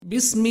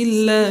بسم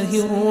الله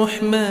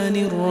الرحمن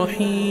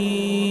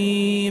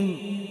الرحيم.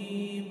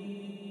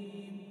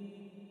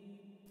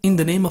 In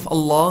the name of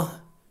Allah,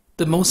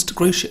 the most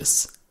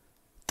gracious,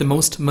 the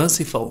most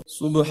merciful.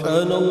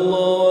 سبحان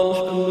الله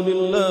والحمد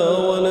لله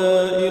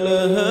ولا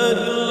إله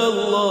إلا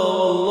الله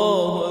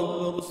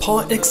والله أكبر.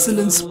 Par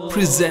excellence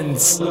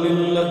presents ولا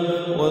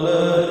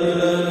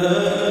إله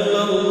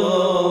إلا الله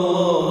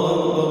والله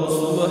أكبر.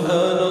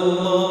 سبحان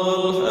الله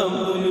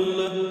والحمد لله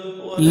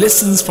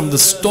lessons from the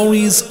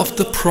stories of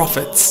the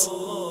prophets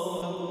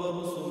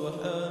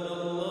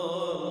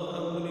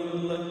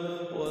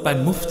by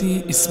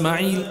Mufti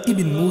Ismail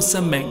ibn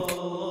Musa Menk.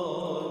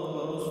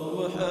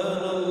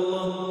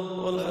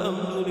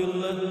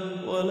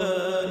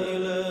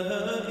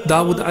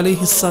 Dawud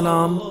alayhi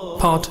salam,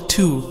 part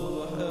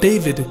 2.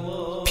 David,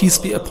 peace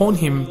be upon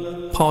him,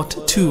 part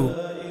 2.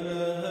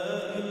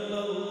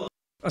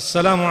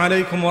 السلام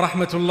عليكم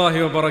ورحمة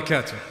الله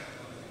وبركاته.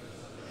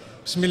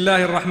 بسم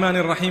الله الرحمن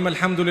الرحيم.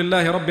 الحمد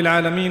لله رب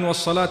العالمين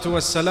والصلاة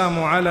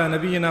والسلام على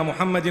نبينا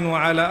محمد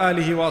وعلى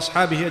آله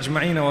وأصحابه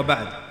أجمعين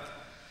وبعد.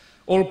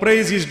 All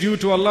praise is due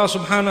to Allah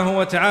subhanahu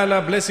wa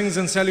ta'ala. Blessings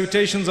and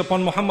salutations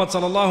upon Muhammad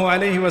sallallahu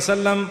alayhi wa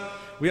sallam.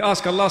 We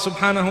ask Allah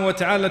subhanahu wa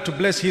ta'ala to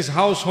bless his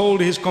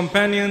household, his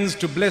companions,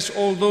 to bless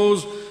all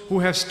those who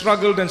have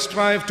struggled and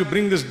strived to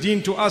bring this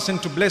deen to us,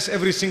 and to bless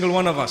every single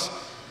one of us.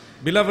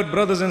 Beloved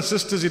brothers and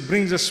sisters, it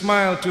brings a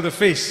smile to the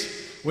face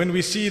when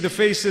we see the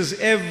faces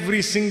every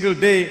single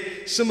day,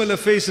 similar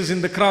faces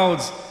in the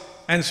crowds.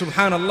 And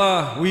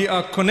subhanallah, we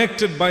are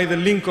connected by the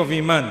link of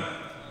Iman.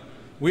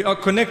 We are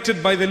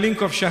connected by the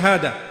link of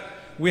Shahada.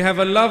 We have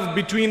a love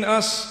between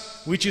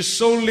us which is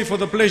solely for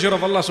the pleasure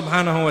of Allah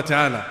subhanahu wa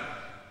ta'ala.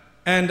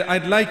 And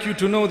I'd like you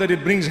to know that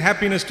it brings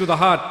happiness to the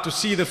heart to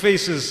see the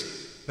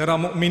faces that are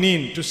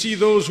mu'mineen, to see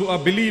those who are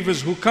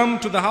believers who come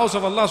to the house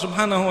of Allah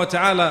subhanahu wa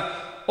ta'ala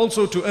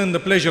also to earn the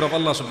pleasure of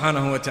Allah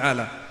subhanahu wa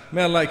ta'ala.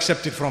 May Allah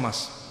accept it from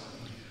us.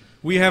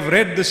 We have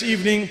read this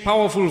evening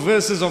powerful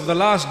verses of the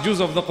last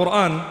juz of the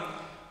Quran,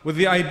 with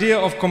the idea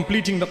of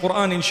completing the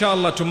Quran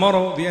inshallah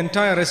tomorrow. The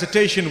entire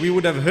recitation, we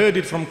would have heard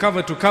it from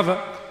cover to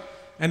cover,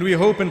 and we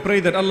hope and pray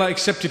that Allah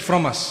accept it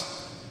from us.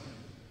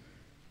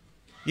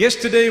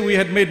 Yesterday we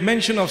had made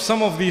mention of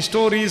some of the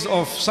stories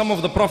of some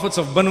of the prophets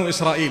of Banu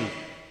Israel.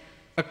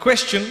 A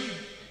question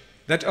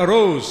that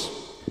arose.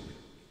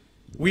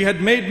 We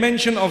had made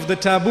mention of the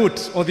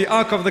Tabut, or the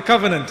Ark of the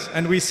Covenant,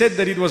 and we said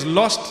that it was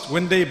lost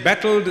when they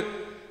battled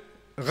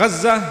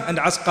Gaza and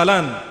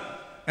Asqalan,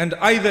 and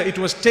either it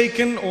was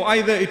taken or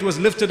either it was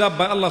lifted up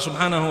by Allah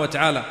subhanahu wa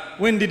ta'ala.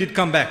 When did it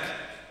come back?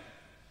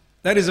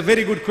 That is a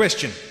very good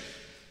question.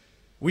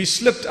 We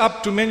slipped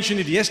up to mention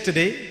it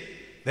yesterday,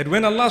 that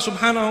when Allah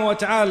subhanahu wa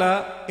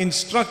ta'ala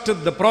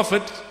instructed the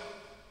Prophet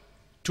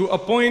to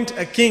appoint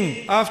a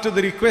king after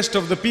the request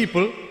of the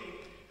people,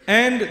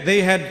 and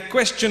they had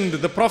questioned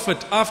the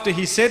Prophet after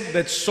he said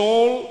that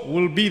Saul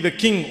will be the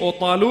king or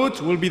Talut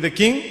will be the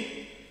king.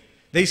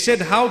 They said,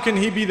 how can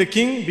he be the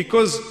king?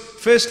 Because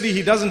firstly,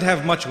 he doesn't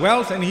have much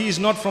wealth and he is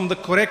not from the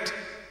correct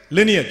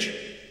lineage.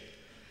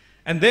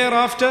 And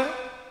thereafter,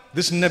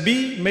 this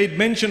Nabi made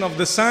mention of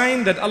the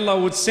sign that Allah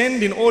would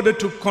send in order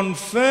to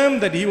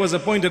confirm that he was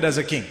appointed as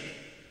a king.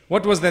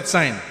 What was that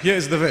sign? Here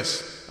is the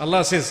verse.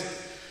 Allah says,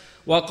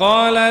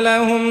 وَقَالَ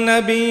لَهُمْ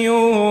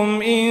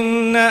نَبِيُّهُمْ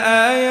إِنَّ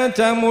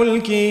آيَةَ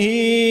مُلْكِهِ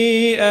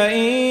أَن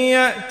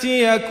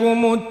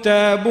يَأْتِيَكُمُ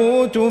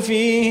التَّابُوتُ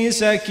فِيهِ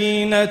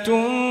سَكِينَةٌ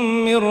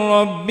مِّن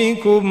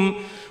رَّبِّكُمْ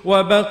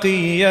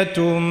وَبَقِيَّةٌ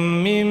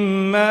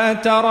مِّمَّا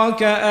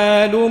تَرَكَ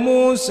آلُ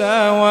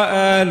مُوسَى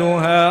وَآلُ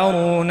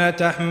هَارُونَ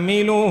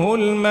تَحْمِلُهُ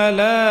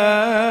الْمَلَائِكَةُ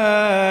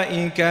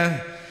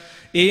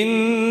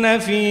إِنَّ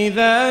فِي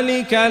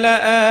ذَلِكَ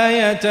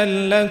لَآيَةً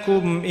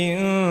لَكُمْ إِن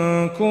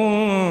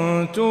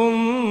كُنتُم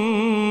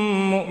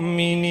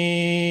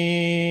مُؤْمِنِينَ.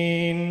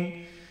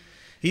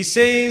 He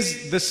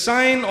says the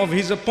sign of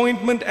his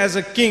appointment as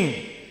a king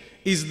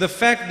is the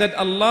fact that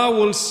Allah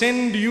will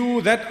send you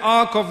that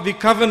Ark of the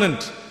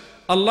Covenant.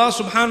 Allah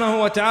subhanahu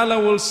wa ta'ala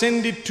will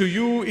send it to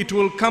you. It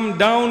will come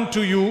down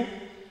to you.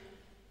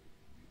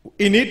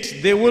 In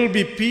it there will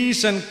be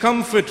peace and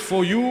comfort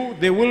for you.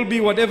 There will be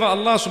whatever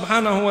Allah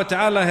subhanahu wa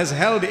ta'ala has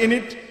held in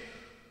it,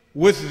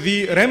 with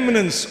the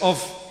remnants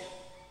of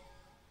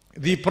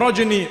the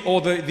progeny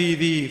or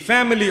the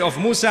family of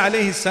Musa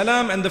alayhi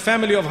salam and the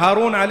family of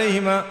Harun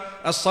alayhima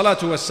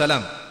as-salatu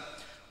was-salam.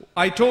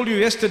 I told you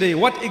yesterday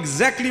what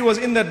exactly was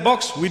in that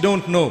box, we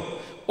don't know.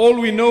 All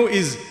we know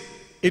is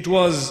it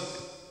was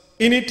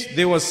in it,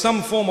 there was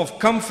some form of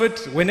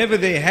comfort. Whenever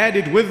they had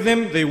it with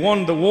them, they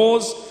won the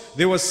wars.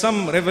 There was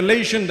some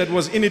revelation that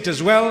was in it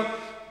as well.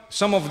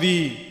 Some of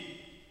the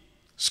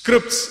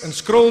scripts and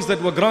scrolls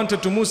that were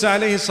granted to Musa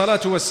alayhi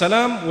salatu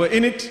was-salam were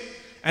in it.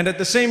 And at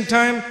the same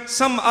time,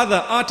 some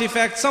other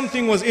artifact,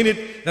 something was in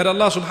it that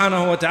Allah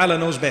subhanahu wa ta'ala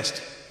knows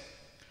best.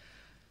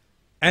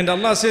 And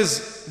Allah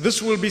says,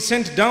 this will be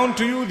sent down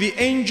to you. The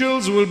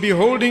angels will be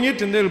holding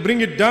it and they'll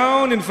bring it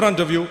down in front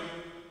of you.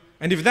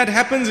 And if that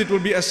happens, it will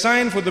be a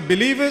sign for the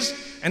believers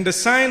and a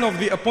sign of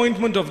the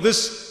appointment of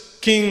this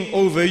king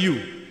over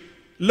you.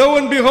 Lo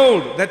and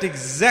behold, that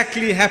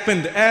exactly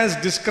happened as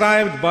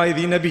described by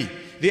the Nabi.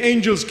 The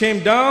angels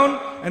came down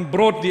and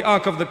brought the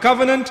Ark of the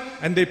Covenant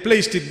and they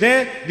placed it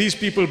there. These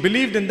people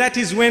believed, and that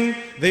is when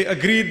they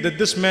agreed that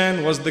this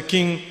man was the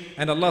king.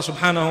 And Allah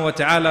subhanahu wa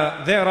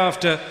ta'ala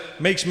thereafter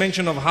makes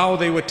mention of how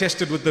they were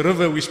tested with the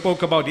river we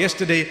spoke about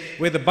yesterday,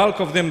 where the bulk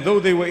of them,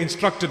 though they were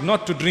instructed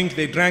not to drink,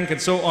 they drank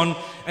and so on.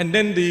 And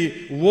then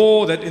the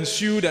war that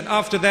ensued, and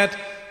after that,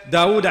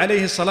 Dawood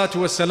alayhi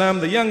salatu wasalam,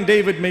 the young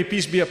David, may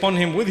peace be upon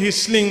him, with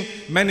his sling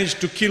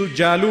managed to kill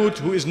Jalut,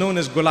 who is known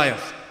as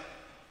Goliath.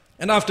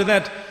 And after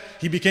that,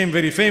 he became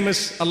very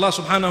famous. Allah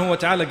subhanahu wa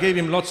ta'ala gave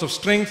him lots of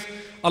strength.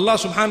 Allah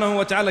subhanahu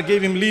wa ta'ala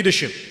gave him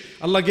leadership.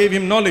 Allah gave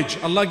him knowledge.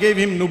 Allah gave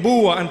him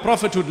nubuwah and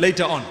prophethood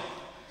later on.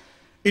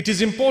 It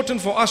is important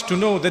for us to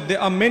know that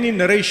there are many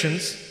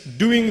narrations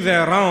doing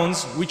their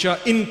rounds which are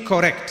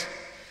incorrect.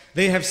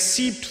 They have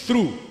seeped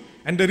through.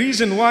 And the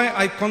reason why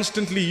I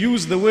constantly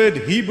use the word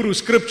Hebrew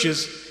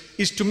scriptures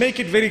is to make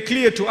it very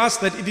clear to us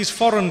that it is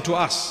foreign to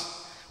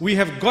us. We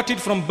have got it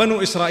from Banu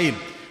Israel.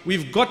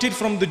 We've got it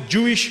from the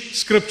Jewish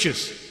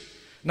scriptures.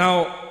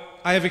 Now,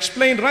 I have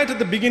explained right at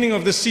the beginning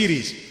of this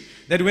series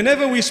that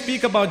whenever we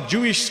speak about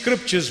Jewish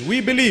scriptures,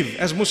 we believe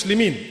as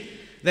Muslimin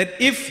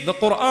that if the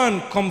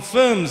Quran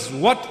confirms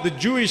what the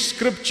Jewish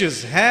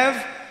scriptures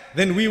have,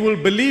 then we will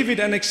believe it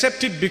and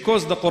accept it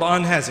because the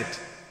Quran has it.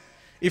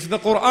 If the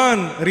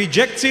Quran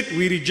rejects it,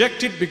 we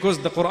reject it because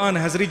the Quran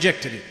has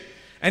rejected it.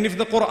 And if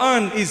the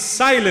Quran is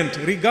silent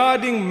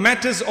regarding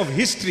matters of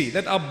history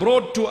that are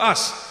brought to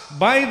us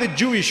by the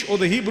Jewish or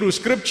the Hebrew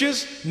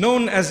scriptures,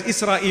 known as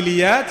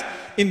Israeliyat,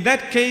 in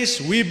that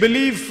case we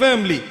believe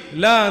firmly,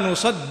 لا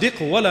نصدق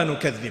ولا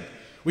نكذب,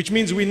 which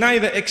means we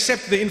neither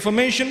accept the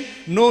information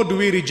nor do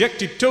we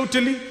reject it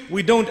totally.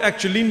 We don't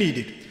actually need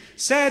it.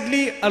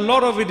 Sadly, a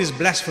lot of it is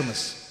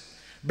blasphemous.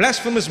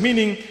 Blasphemous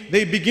meaning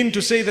they begin to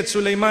say that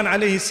Sulaiman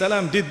alayhi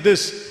salam did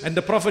this and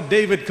the Prophet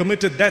David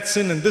committed that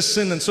sin and this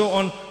sin and so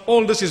on.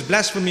 All this is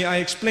blasphemy. I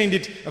explained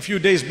it a few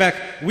days back.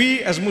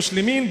 We as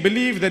Muslimin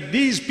believe that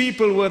these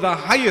people were the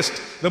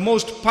highest, the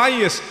most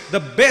pious, the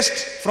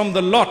best from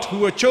the lot who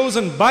were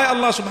chosen by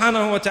Allah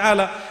subhanahu wa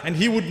ta'ala, and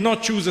He would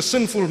not choose a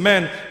sinful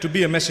man to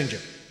be a messenger.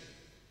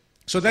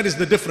 So that is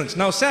the difference.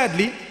 Now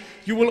sadly,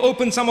 you will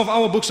open some of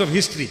our books of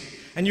history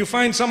and you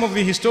find some of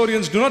the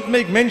historians do not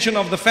make mention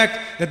of the fact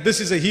that this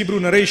is a Hebrew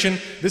narration,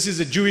 this is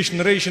a Jewish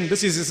narration,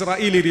 this is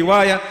Israeli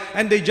riwayah,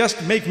 and they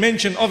just make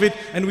mention of it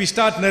and we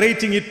start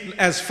narrating it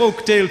as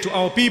folk tale to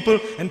our people,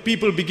 and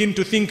people begin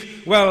to think,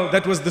 well,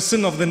 that was the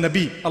sin of the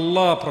Nabi.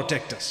 Allah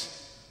protect us.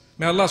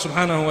 May Allah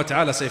subhanahu wa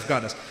ta'ala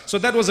safeguard us. So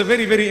that was a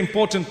very, very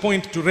important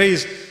point to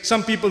raise.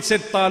 Some people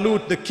said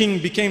Talut, the king,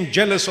 became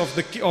jealous of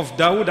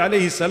Dawood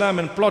alayhi salam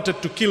and plotted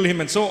to kill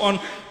him and so on.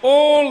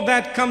 All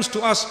that comes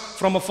to us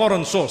from a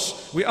foreign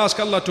source. We ask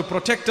Allah to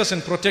protect us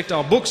and protect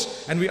our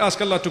books, and we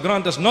ask Allah to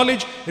grant us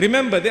knowledge.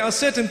 Remember, there are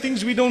certain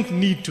things we don't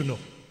need to know.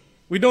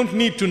 We don't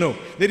need to know.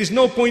 There is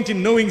no point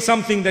in knowing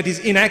something that is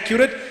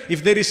inaccurate.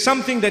 If there is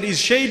something that is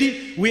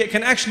shady, we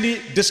can actually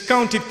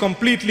discount it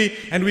completely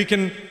and we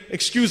can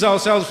excuse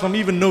ourselves from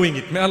even knowing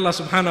it. May Allah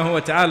subhanahu wa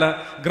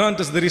ta'ala grant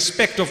us the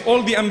respect of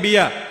all the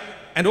Anbiya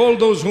and all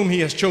those whom He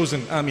has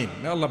chosen. Ameen.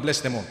 May Allah bless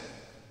them all.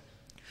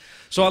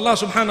 So Allah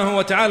subhanahu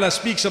wa ta'ala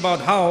speaks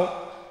about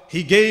how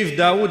He gave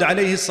Dawood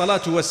alayhi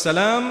salatu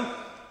wassalam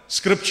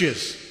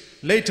scriptures.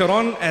 Later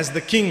on, as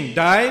the king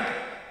died,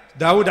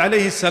 Dawood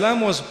alayhi salam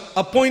was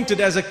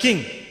appointed as a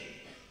king.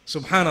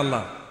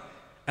 Subhanallah.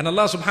 And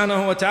Allah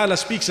subhanahu wa ta'ala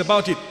speaks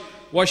about it.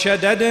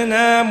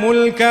 وَشَدَدْنَا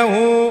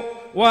مُلْكَهُ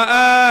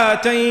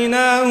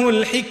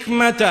وَآتَيْنَاهُ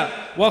الْحِكْمَةَ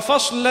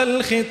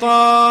وَفَصْلَ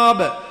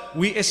الْخِطَابِ.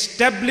 We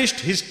established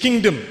his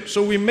kingdom,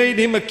 so we made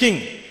him a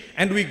king,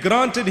 and we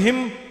granted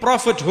him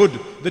prophethood.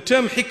 The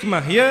term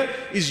hikmah here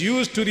is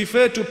used to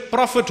refer to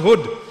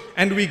prophethood,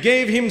 and we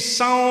gave him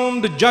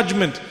sound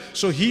judgment.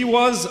 So he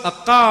was a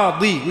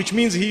qadi, which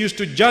means he used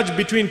to judge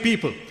between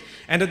people,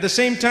 and at the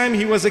same time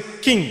he was a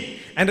king,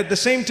 and at the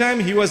same time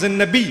he was a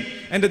nabi,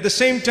 and at the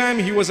same time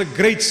he was a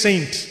great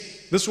saint.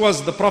 This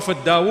was the Prophet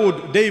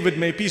Dawood, David,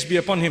 may peace be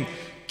upon him.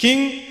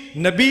 King,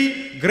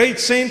 Nabi, great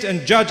saint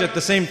and judge at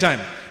the same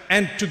time.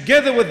 And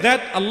together with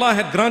that, Allah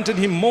had granted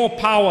him more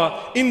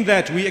power in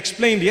that we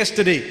explained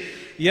yesterday.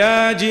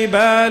 Ya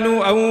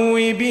jibalu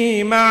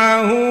awwibi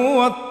ma'ahu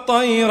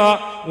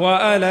wat-tayra wa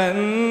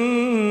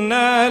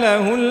alanna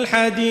lahu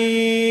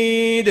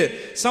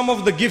al-hadid. Some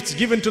of the gifts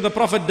given to the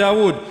Prophet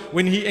Dawood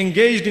when he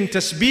engaged in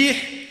tasbih,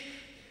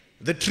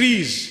 the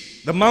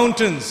trees, the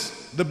mountains,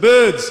 the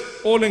birds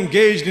all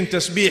engaged in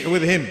tasbih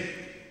with him.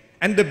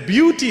 And the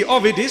beauty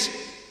of it is,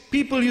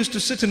 people used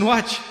to sit and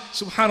watch,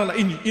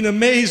 subhanallah, in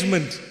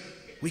amazement.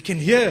 We can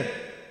hear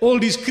all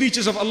these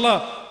creatures of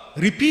Allah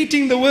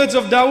repeating the words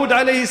of Dawood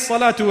alayhi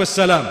salatu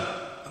wassalam.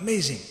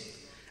 Amazing.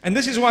 And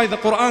this is why the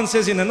Quran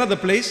says in another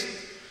place,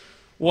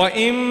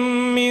 وَإِن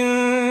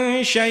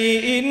مِّن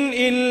شَيْءٍ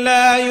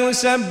إِلَّا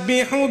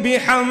يُسَبِّحُ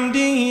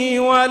بِحَمْدِهِ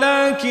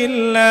وَلَكِنْ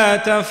لَا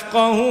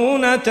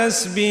تَفْقَهُونَ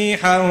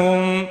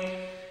تَسْبِيحَهُمْ.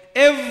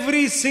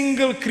 Every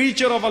single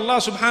creature of Allah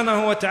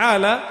subhanahu wa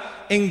ta'ala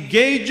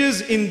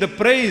engages in the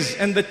praise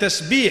and the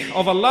tasbih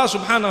of Allah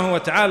subhanahu wa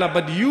ta'ala,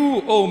 but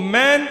you, O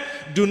man,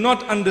 do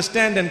not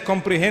understand and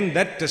comprehend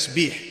that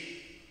tasbih.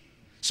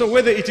 So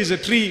whether it is a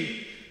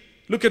tree,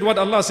 look at what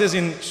Allah says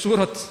in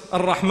Surah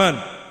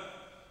Ar-Rahman.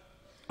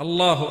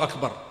 Allahu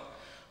Akbar.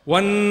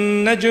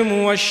 وَالنَّجْمُ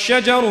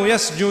وَالشَّجَرُ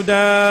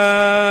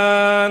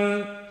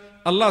يَسْجُدَانِ.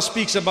 Allah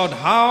speaks about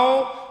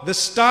how the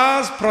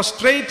stars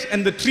prostrate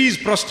and the trees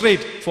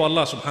prostrate for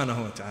Allah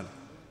subhanahu wa ta'ala.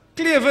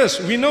 Clear verse,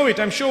 we know it,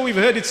 I'm sure we've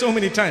heard it so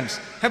many times.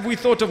 Have we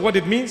thought of what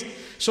it means?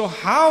 So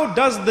how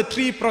does the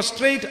tree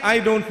prostrate? I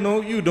don't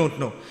know, you don't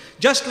know.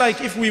 Just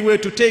like if we were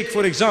to take,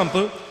 for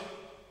example,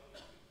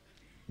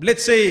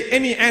 let's say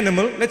any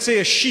animal, let's say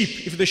a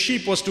sheep, if the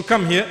sheep was to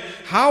come here,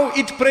 how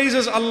it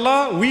praises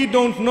Allah, we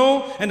don't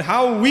know, and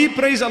how we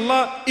praise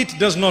Allah, it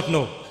does not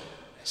know.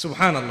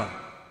 Subhanallah.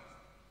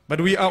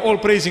 But we are all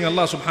praising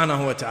Allah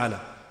subhanahu wa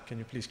ta'ala. Can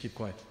you please keep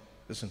quiet?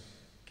 Listen,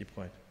 keep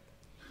quiet.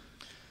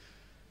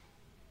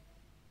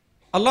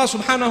 Allah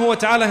subhanahu wa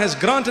ta'ala has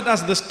granted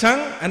us this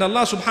tongue, and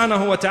Allah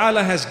subhanahu wa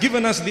ta'ala has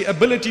given us the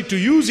ability to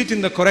use it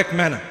in the correct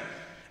manner.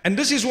 And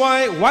this is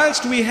why,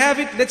 whilst we have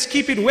it, let's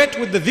keep it wet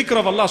with the dhikr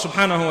of Allah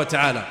subhanahu wa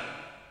ta'ala.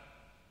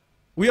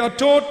 We are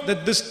taught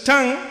that this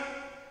tongue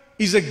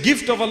is a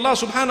gift of Allah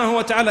subhanahu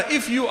wa ta'ala.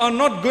 If you are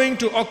not going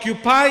to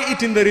occupy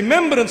it in the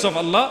remembrance of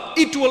Allah,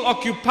 it will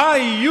occupy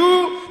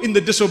you in the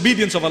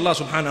disobedience of Allah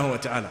subhanahu wa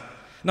ta'ala.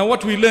 Now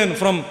what we learn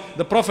from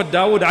the Prophet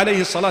Dawood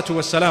alayhi salatu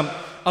wasalam,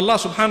 Allah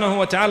subhanahu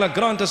wa ta'ala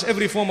grant us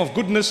every form of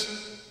goodness,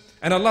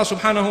 and Allah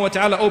subhanahu wa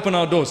ta'ala open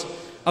our doors.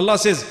 Allah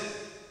says,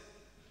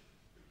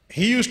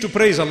 he used to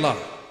praise Allah.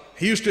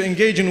 He used to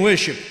engage in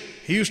worship.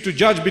 He used to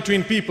judge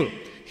between people.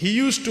 He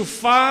used to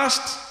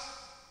fast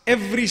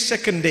every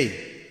second day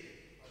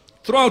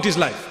throughout his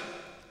life.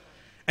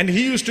 And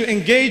he used to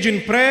engage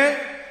in prayer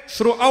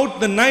throughout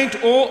the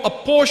night, or a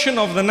portion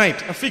of the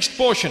night, a fixed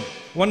portion.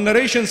 One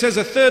narration says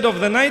a third of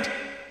the night,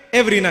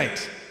 every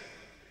night.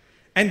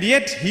 And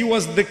yet he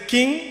was the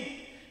king,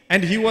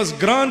 and he was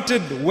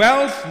granted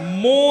wealth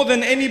more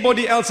than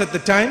anybody else at the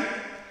time.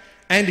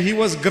 And he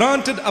was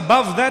granted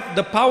above that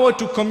the power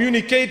to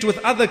communicate with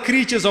other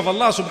creatures of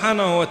Allah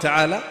subhanahu wa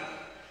ta'ala.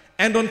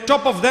 And on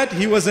top of that,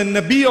 he was a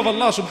Nabi of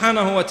Allah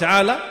subhanahu wa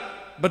ta'ala.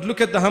 But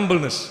look at the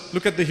humbleness,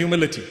 look at the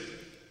humility.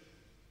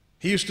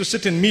 He used to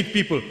sit and meet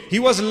people. He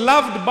was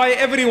loved by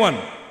everyone.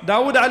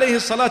 Dawood alayhi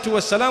salatu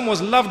wasalam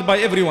was loved by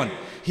everyone.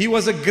 He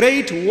was a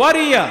great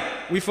warrior.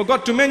 We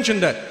forgot to mention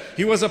that.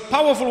 He was a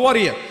powerful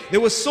warrior. There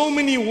were so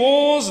many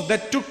wars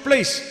that took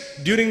place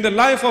during the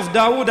life of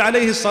Dawood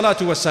alayhi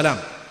salatu wasalam.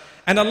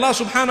 And Allah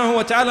subhanahu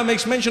wa ta'ala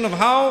makes mention of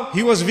how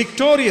he was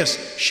victorious.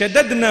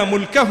 Shaddadna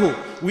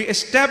mulkahu. We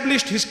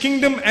established his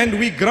kingdom and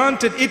we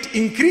granted it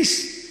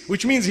increase,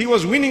 which means he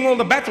was winning all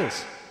the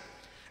battles.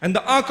 And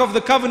the Ark of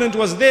the Covenant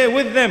was there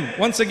with them.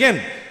 Once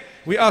again,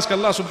 we ask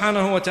Allah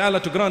subhanahu wa ta'ala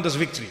to grant us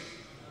victory.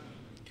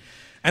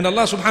 And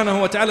Allah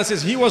subhanahu wa ta'ala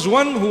says he was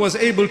one who was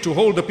able to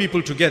hold the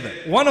people together.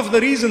 One of the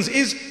reasons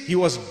is he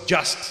was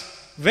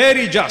just,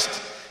 very just.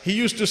 He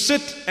used to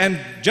sit and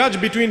judge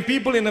between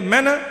people in a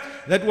manner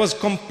that was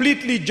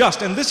completely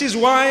just. And this is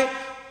why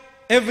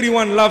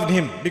everyone loved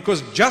him,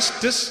 because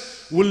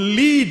justice will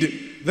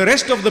lead the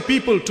rest of the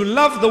people to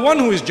love the one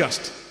who is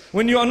just.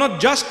 When you are not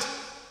just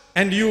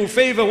and you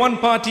favor one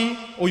party,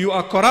 or you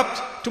are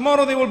corrupt,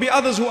 tomorrow there will be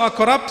others who are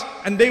corrupt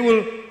and they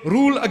will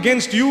rule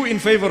against you in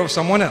favor of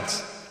someone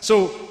else.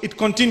 So it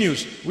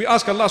continues. We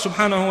ask Allah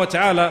subhanahu wa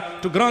ta'ala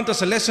to grant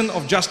us a lesson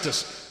of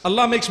justice.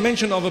 Allah makes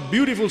mention of a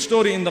beautiful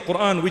story in the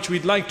Quran which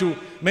we'd like to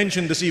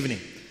mention this evening.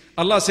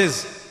 Allah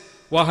says,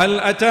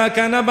 وَهَلْ أَتَاكَ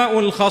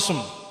نَبَأُ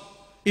الْخَصْمِ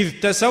إِذْ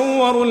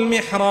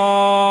تَسَوَّرُوا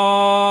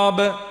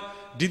الْمِحْرَابِ.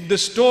 Did the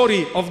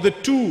story of the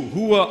two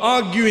who were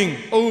arguing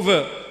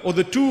over, or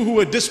the two who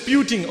were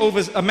disputing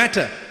over a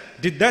matter,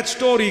 did that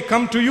story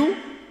come to you,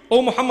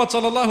 O Muhammad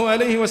sallallahu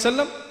alayhi wa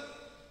sallam?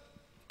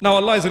 Now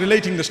Allah is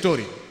relating the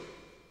story.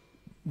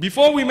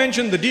 Before we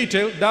mention the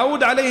detail,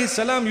 Dawood alayhi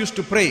salam used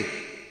to pray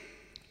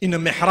in a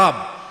mihrab.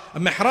 A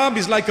mihrab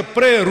is like a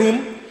prayer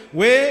room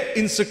where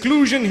in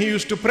seclusion he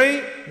used to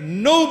pray.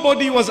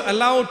 Nobody was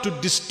allowed to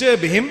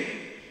disturb him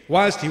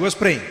whilst he was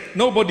praying.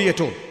 Nobody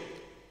at all.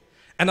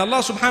 And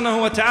Allah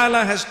subhanahu wa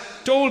ta'ala has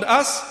told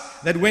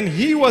us that when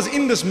he was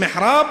in this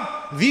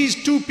mihrab,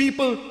 these two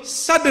people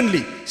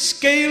suddenly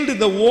scaled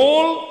the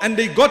wall and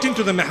they got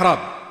into the mihrab.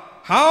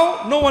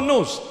 How? No one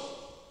knows.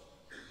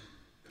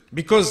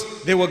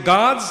 Because there were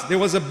guards, there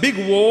was a big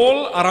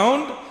wall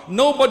around,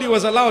 nobody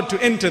was allowed to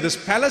enter this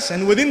palace,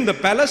 and within the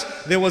palace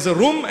there was a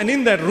room, and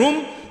in that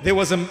room there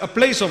was a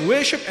place of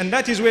worship, and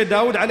that is where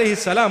Dawood alayhi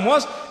salam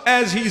was.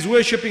 As he is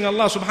worshipping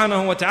Allah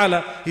subhanahu wa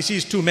ta'ala, he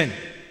sees two men,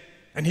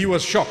 and he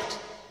was shocked.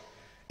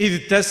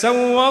 إِذْ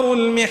تَسَوَّرُوا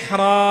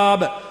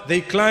الْمِحْرَابِ. They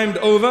climbed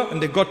over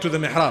and they got to the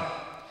mihrab.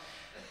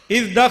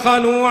 إِذْ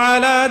دَخَلُوا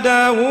عَلَى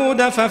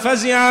دَاوُودَ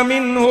فَفَزِعَ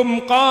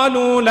مِنْهُمْ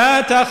قَالُوا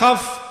لَا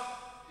تَخَفْ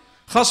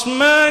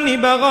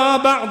خصمان بغى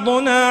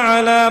بعضنا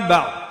على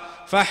بعض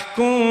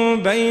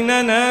فاحكم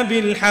بيننا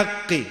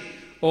بالحق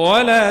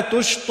ولا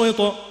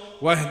تشطط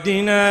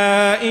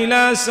وَاهْدِنَا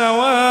إِلَى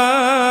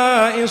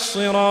سَوَاءِ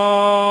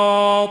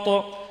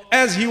الصِّرَاطِ.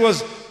 As he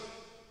was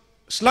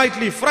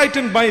slightly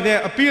frightened by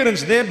their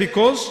appearance there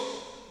because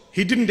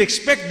he didn't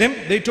expect them,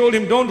 they told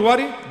him, don't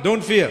worry,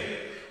 don't fear.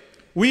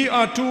 We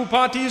are two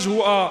parties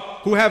who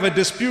have a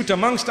dispute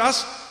amongst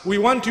us. We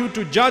want you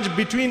to judge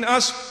between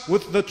us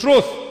with the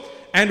truth.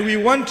 And we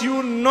want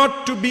you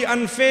not to be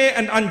unfair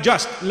and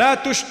unjust. لا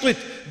تشطط.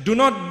 Do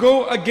not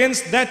go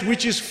against that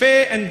which is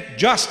fair and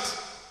just.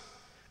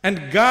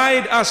 And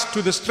guide us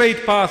to the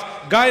straight path.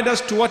 Guide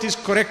us to what is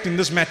correct in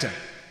this matter.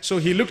 So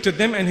he looked at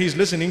them and he's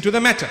listening to the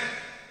matter.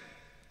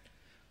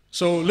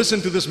 So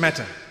listen to this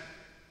matter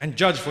and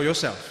judge for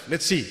yourself.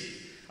 Let's see.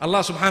 Allah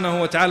subhanahu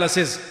wa ta'ala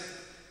says,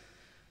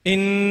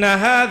 إِنَّ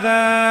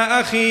هَذَا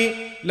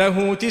أَخِي لَهُ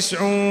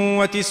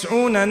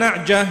 99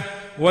 نَعْجَةٌ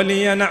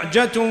وَلِيَ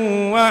نَعْجَةٌ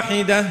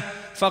وَاحِدَةٌ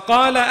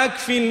فَقَالَ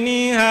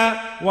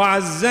أَكْفِلْنِيهَا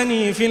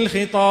وَعَزَّنِي فِي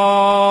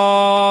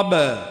الْخِطَابِ.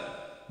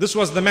 This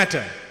was the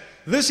matter.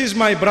 This is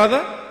my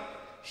brother.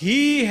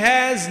 He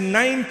has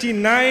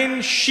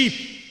 99 sheep.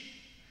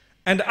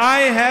 And I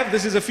have,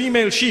 this is a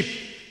female sheep.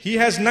 He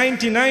has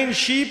 99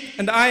 sheep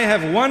and I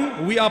have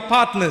one. We are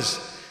partners.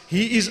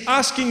 He is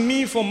asking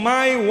me for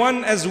my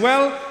one as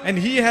well, and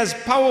he has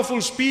powerful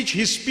speech.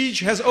 His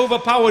speech has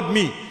overpowered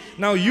me.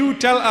 Now you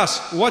tell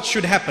us what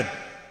should happen.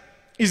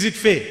 Is it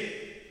fair?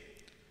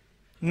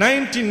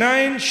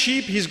 99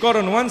 sheep he's got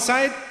on one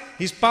side,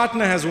 his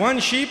partner has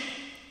one sheep,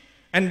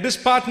 and this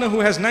partner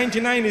who has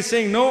 99 is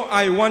saying, no,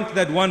 I want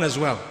that one as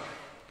well.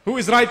 Who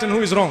is right and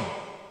who is wrong?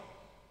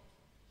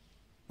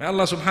 May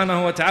Allah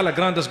subhanahu wa ta'ala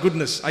grant us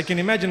goodness. I can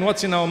imagine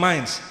what's in our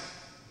minds.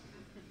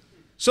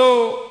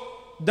 So,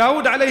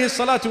 Dawood alayhi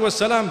salatu was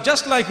salam,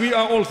 just like we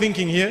are all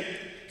thinking here,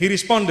 he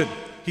responded.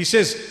 He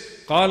says,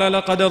 قَالَ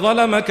لَقَدْ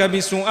ظَلَمَكَ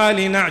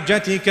بِسُؤَالِ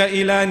نَعْجَتِكَ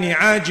إِلَى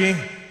نِعَاجِهِ.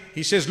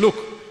 He says, look,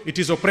 it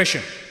is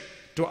oppression.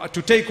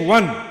 To take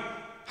one.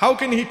 How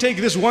can he take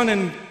this one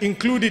and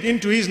include it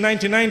into his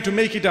 99 to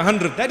make it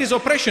 100? That is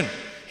oppression.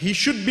 He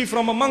should be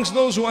from amongst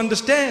those who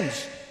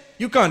understands.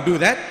 You can't do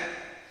that.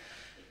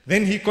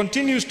 Then he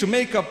continues to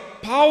make a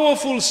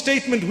powerful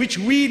statement which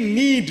we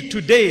need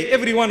today,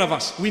 every one of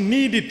us. We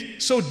need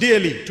it so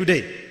dearly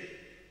today.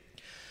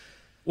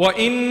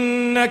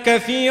 وَإِنَّ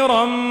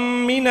كَثِيرًا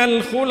مِنَ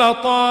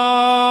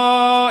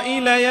الْخُلَطَاءِ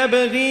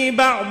لَيَبْغِي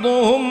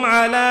بَعْضُهُمْ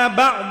عَلَى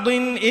بَعْضٍ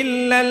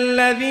إِلَّا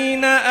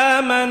الَّذِينَ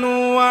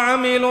آمَنُوا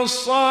وَعَمِلُوا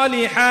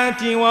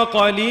الصَّالِحَاتِ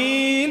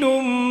وَقَلِيلٌ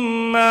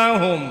مَّا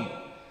هُمْ.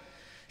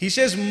 He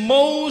says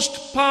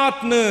most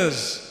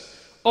partners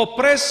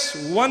oppress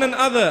one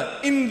another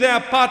in their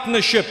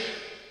partnership,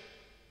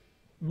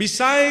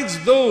 besides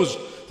those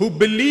who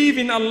believe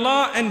in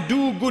Allah and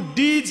do good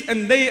deeds,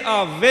 and they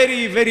are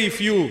very, very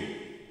few.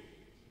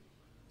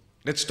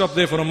 Let's stop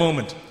there for a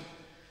moment.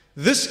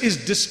 This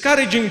is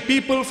discouraging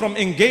people from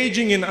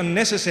engaging in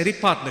unnecessary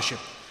partnership.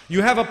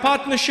 You have a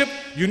partnership,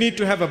 you need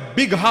to have a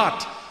big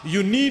heart.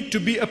 You need to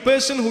be a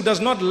person who does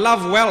not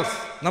love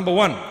wealth, number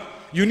one.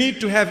 You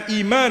need to have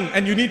iman,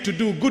 and you need to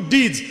do good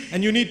deeds,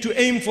 and you need to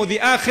aim for the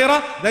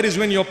akhirah. That is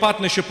when your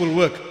partnership will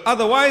work.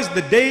 Otherwise,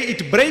 the day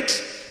it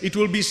breaks, it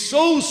will be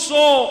so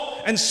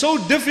sore and so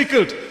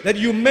difficult that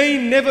you may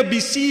never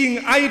be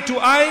seeing eye to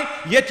eye,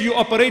 yet you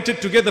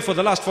operated together for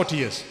the last 40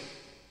 years.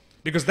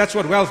 Because that's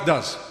what wealth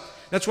does.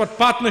 That's what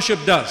partnership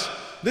does.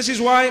 This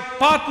is why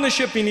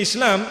partnership in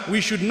Islam,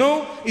 we should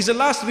know, is a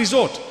last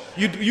resort.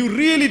 You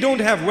really don't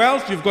have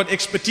wealth, you've got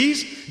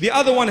expertise. The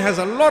other one has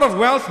a lot of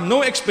wealth,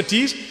 no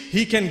expertise.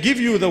 He can give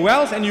you the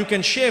wealth and you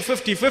can share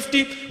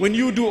 50-50 when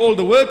you do all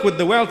the work with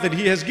the wealth that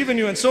he has given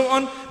you and so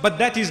on. But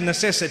that is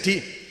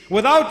necessity.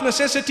 Without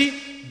necessity,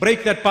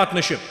 break that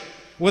partnership.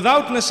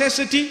 Without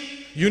necessity,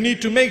 you need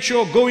to make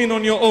sure go in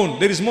on your own.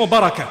 There is more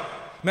barakah.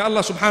 May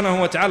Allah subhanahu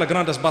wa ta'ala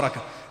grant us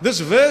barakah. This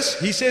verse,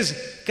 he says,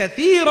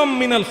 كَثِيرًا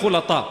مِنَ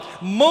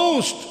الْخُلَطَاءِ.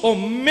 Most or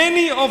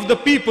many of the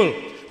people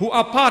who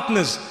are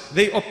partners,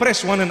 they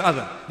oppress one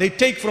another. They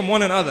take from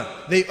one another.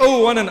 They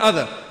owe one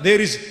another. There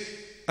is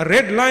a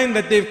red line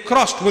that they've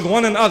crossed with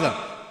one another.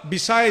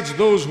 Besides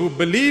those who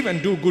believe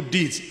and do good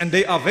deeds. And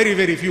they are very,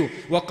 very few.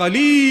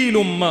 وَقَلِيلٌ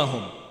مَّا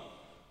هُمْ.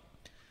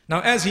 Now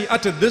as he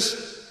uttered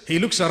this, he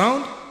looks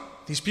around.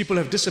 These people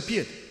have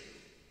disappeared.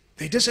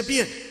 They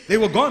disappeared. They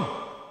were gone.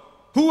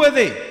 Who were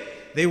they?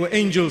 They were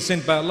angels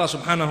sent by Allah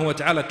subhanahu wa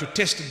ta'ala to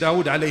test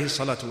Dawood alayhi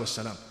salatu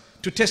wassalam.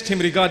 To test him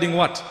regarding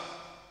what?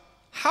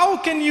 How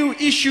can you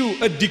issue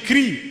a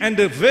decree and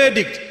a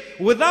verdict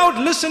without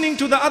listening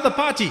to the other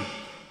party?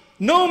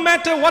 No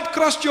matter what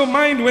crossed your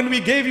mind when we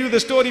gave you the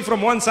story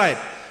from one side,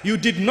 you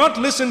did not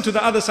listen to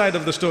the other side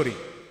of the story.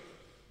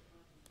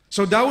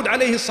 So Dawood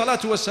alayhi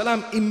salatu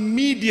wassalam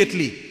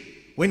immediately,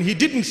 when he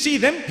didn't see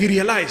them, he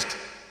realized.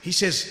 He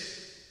says,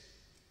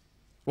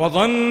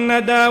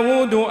 وَظَنَّ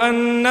دَاوُودُ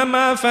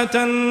أَنَّمَا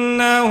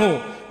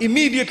فَتَنَّاهُ.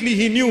 Immediately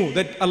he knew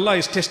that Allah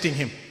is testing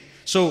him.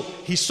 So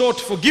he sought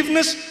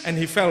forgiveness and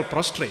he fell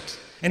prostrate.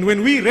 And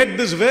when we read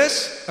this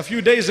verse a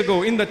few days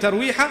ago in the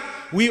Tarweeha,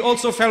 we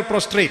also fell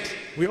prostrate.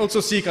 We also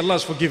seek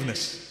Allah's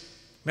forgiveness.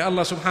 May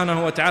Allah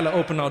subhanahu wa ta'ala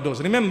open our doors.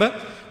 Remember,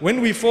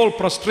 when we fall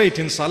prostrate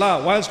in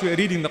salah whilst we are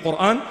reading the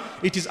Quran,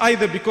 it is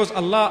either because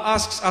Allah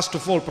asks us to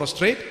fall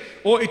prostrate,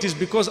 or it is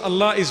because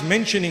Allah is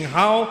mentioning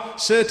how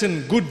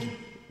certain good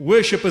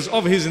worshippers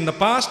of His in the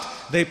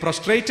past, they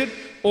prostrated,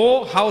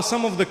 or how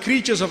some of the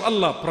creatures of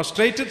Allah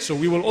prostrated, so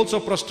we will also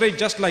prostrate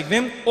just like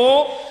them,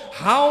 or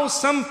how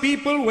some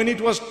people, when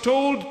it was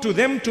told to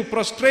them to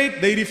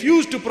prostrate, they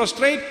refused to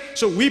prostrate,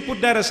 so we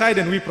put that aside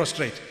and we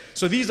prostrate.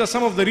 So these are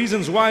some of the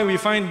reasons why we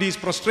find these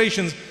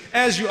prostrations.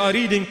 As you are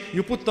reading,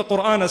 you put the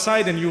Quran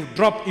aside and you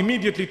drop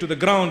immediately to the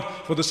ground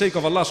for the sake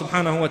of Allah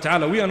subhanahu wa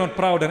ta'ala. We are not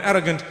proud and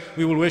arrogant,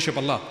 we will worship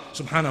Allah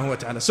subhanahu wa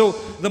ta'ala. So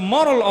the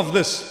moral of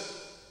this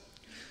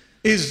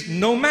is,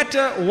 no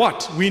matter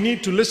what, we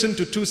need to listen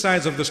to two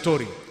sides of the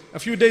story. A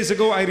few days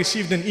ago I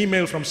received an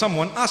email from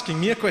someone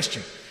asking me a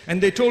question,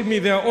 and they told me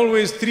there are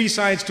always three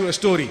sides to a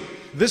story: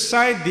 this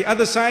side, the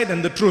other side,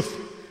 and the truth.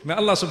 May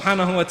Allah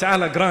subhanahu wa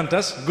ta'ala grant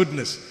us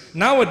goodness.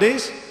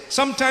 Nowadays,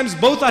 sometimes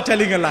both are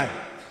telling a lie.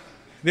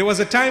 There was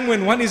a time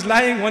when one is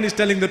lying, one is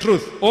telling the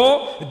truth,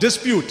 or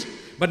dispute.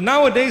 But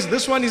nowadays,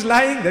 this one is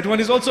lying, that one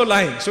is also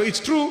lying. So it's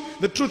true,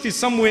 the truth is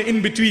somewhere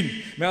in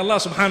between. May Allah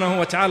subhanahu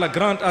wa ta'ala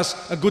grant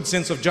us a good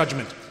sense of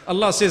judgment.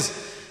 Allah says,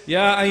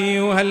 يا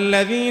أيها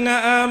الذين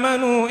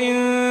آمنوا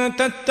إن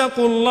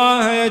تتقوا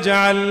الله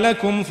يجعل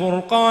لكم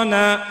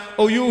فرقانا.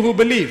 O you who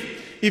believe,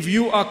 if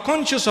you are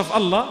conscious of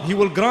Allah, He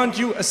will grant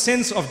you a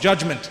sense of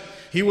judgment.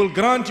 He will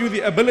grant you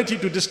the ability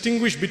to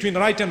distinguish between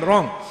right and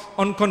wrong,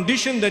 on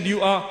condition that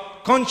you are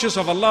conscious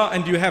of Allah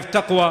and you have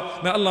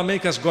taqwa. May Allah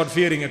make us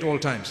God-fearing at all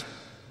times.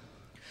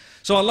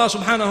 So Allah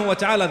subhanahu wa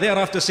ta'ala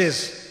thereafter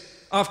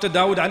says, after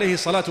Dawood alayhi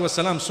salatu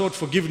wasalam sought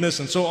forgiveness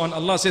and so on,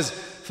 Allah says,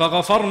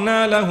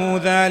 فَغَفَرْنَا لَهُ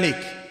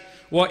ذَلِكَ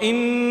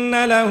وَإِنَّ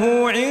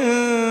لَهُ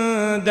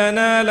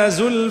عِنْدَنَا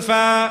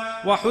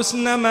لَزُلْفَى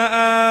وَحُسْنَ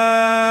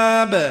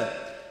مَآبٍ.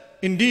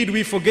 Indeed,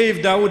 we forgave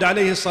Dawood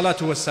alayhi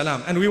salatu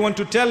wasalam, and we want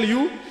to tell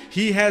you,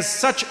 he has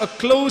such a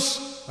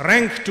close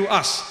rank to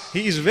us.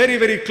 He is very,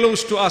 very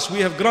close to us. We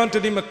have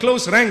granted him a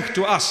close rank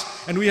to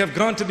us, and we have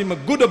granted him a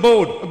good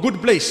abode, a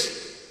good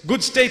place,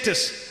 good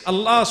status.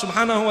 Allah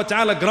subhanahu wa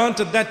ta'ala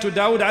granted that to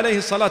Dawood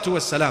alayhi salatu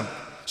wasalam.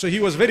 So he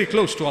was very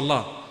close to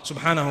Allah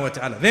subhanahu wa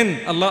ta'ala.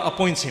 Then Allah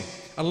appoints him.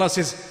 Allah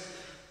says,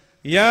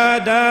 يا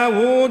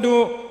داود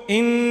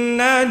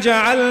إنا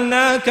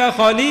جعلناك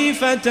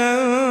خليفة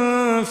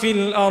في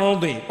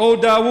الأرض. O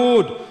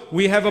Dawood,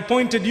 we have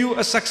appointed you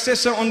a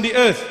successor on the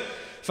earth.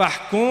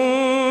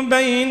 فاحكم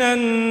بين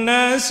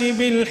الناس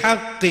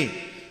بالحق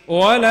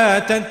ولا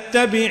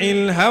تتبع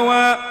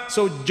الهوى.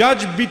 So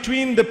judge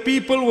between the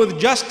people with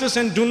justice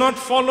and do not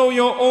follow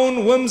your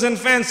own whims and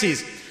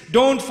fancies.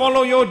 Don't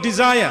follow your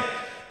desire.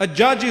 A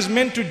judge is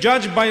meant to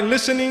judge by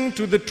listening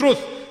to the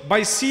truth,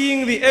 by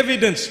seeing the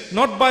evidence,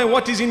 not by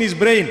what is in his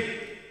brain.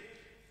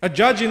 A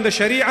judge in the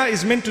Sharia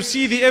is meant to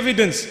see the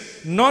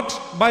evidence,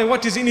 not by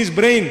what is in his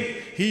brain.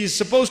 He is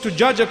supposed to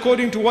judge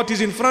according to what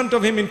is in front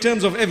of him in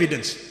terms of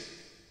evidence.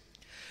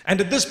 And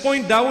at this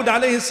point, Dawood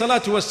alayhi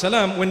salatu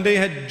wasalam, when they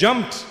had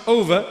jumped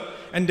over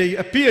and they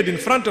appeared in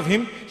front of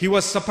him, he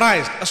was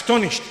surprised,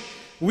 astonished.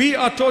 We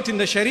are taught in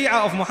the Sharia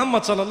of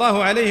Muhammad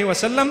sallallahu alayhi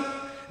wasallam,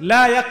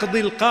 لا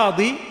يقضي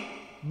القاضي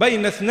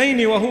بين اثنين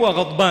وهو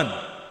غضبان.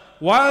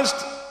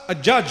 Whilst a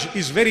judge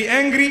is very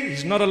angry,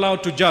 he's not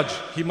allowed to judge.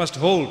 He must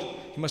hold.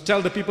 He must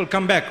tell the people,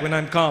 come back when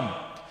I'm calm.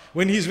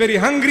 When he's very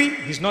hungry,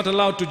 he's not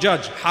allowed to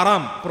judge.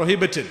 Haram,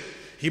 prohibited.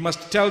 He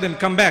must tell them,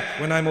 come back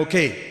when I'm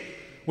okay.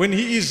 When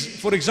he is,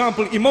 for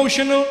example,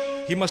 emotional,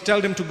 he must tell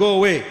them to go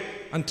away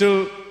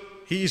until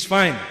he is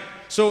fine.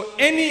 So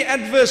any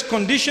adverse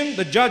condition,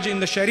 the judge in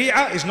the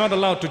Sharia is not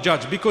allowed to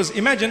judge. Because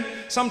imagine,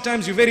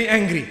 sometimes you're very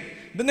angry.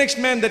 The next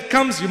man that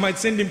comes, you might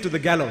send him to the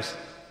gallows.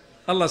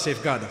 Allah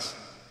safeguard us.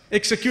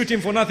 Execute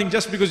him for nothing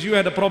just because you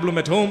had a problem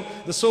at home,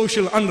 the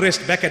social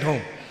unrest back at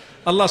home.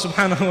 Allah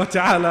subhanahu wa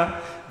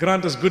ta'ala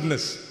grant us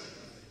goodness.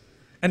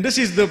 And this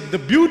is the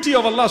beauty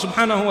of Allah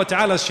subhanahu wa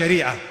ta'ala's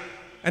Sharia.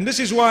 And this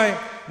is why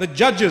the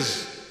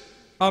judges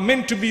are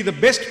meant to be the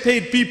best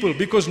paid people,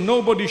 because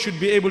nobody should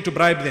be able to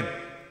bribe them.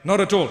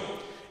 Not at all.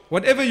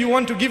 Whatever you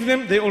want to give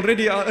them, they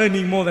already are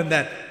earning more than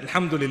that.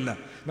 Alhamdulillah.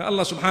 May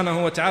Allah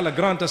subhanahu wa ta'ala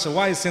grant us a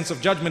wise sense of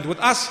judgment. With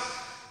us,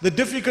 the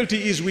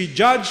difficulty is we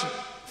judge,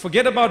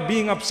 forget about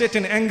being upset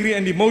and angry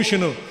and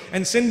emotional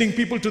and sending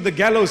people to the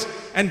gallows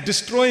and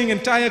destroying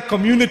entire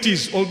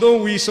communities,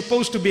 although we're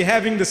supposed to be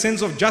having the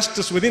sense of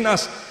justice within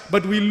us,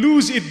 but we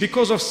lose it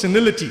because of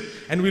senility,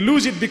 and we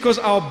lose it because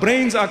our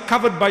brains are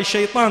covered by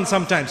shaitan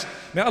sometimes.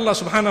 May Allah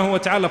subhanahu wa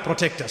ta'ala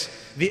protect us.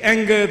 The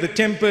anger, the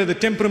temper, the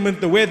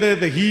temperament, the weather,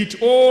 the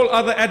heat, all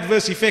other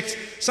adverse effects.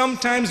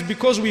 Sometimes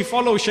because we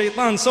follow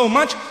shaitan so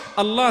much,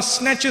 Allah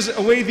snatches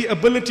away the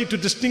ability to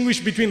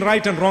distinguish between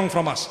right and wrong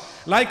from us.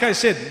 Like I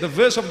said, the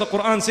verse of the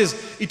Quran says,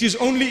 it is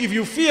only if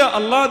you fear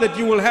Allah that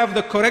you will have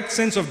the correct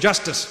sense of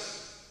justice.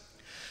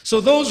 So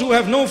those who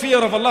have no fear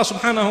of Allah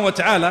subhanahu wa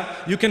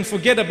ta'ala, you can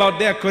forget about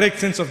their correct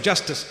sense of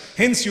justice.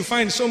 Hence you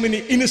find so many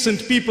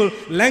innocent people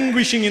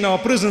languishing in our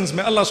prisons.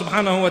 May Allah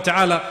subhanahu wa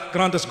ta'ala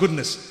grant us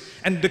goodness.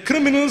 And the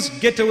criminals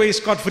get away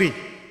scot-free.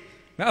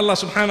 May May Allah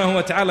subhanahu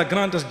wa ta'ala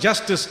grant us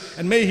justice,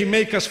 and may He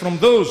make us from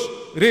those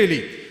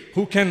really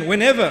who can,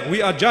 whenever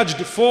we are judged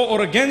for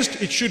or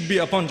against, it should be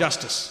upon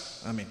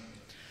justice. Ameen.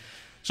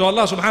 So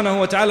Allah subhanahu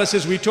wa ta'ala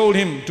says, we told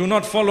him, do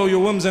not follow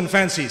your whims and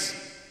fancies.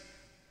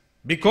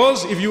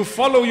 Because if you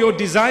follow your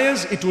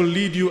desires, it will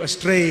lead you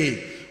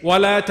astray.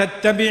 وَلَا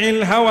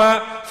تَتَّبِعِ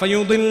الْهَوَىٰ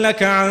فَيُضِلَّكَ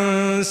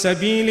عَنْ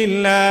سَبِيلِ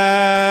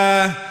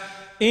اللَّهِ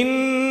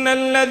إِنَّ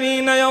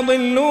الَّذِينَ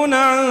يَضِلُّونَ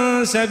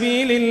عَنْ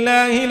سَبِيلِ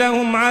اللَّهِ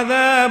لَهُمْ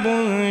عَذَابٌ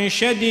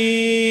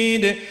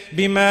شَدِيدٌ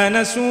بِمَا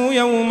نَسُوا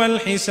يَوْمَ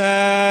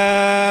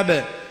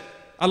الْحِسَابِ.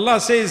 Allah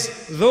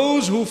says,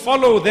 those who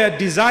follow their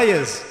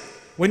desires,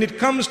 when it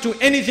comes to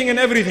anything and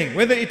everything,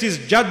 whether it is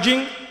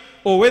judging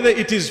or whether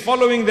it is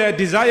following their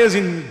desires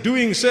in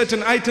doing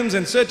certain items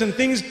and certain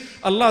things,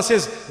 Allah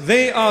says,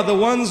 they are the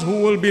ones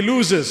who will be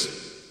losers.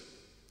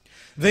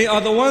 They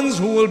are the ones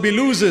who will be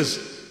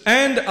losers.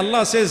 And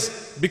Allah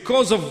says,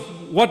 because of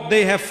what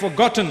they have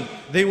forgotten,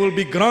 they will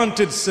be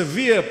granted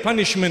severe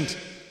punishment.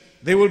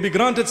 They will be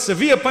granted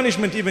severe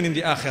punishment even in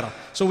the akhirah.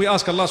 So we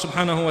ask Allah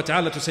subhanahu wa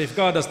ta'ala to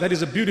safeguard us. That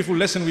is a beautiful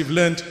lesson we've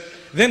learned.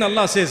 Then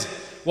Allah says,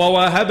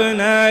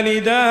 وَوَهَبْنَا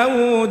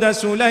لِدَاوُودَ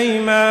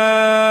سُلَيْمَانَ.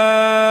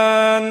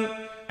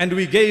 And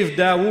we gave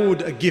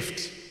Dawood a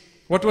gift.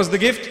 What was the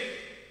gift?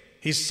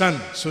 His son,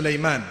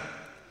 Sulaiman.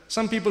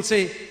 Some people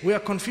say, we are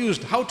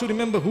confused how to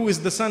remember who is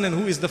the son and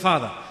who is the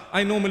father.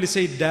 I normally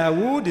say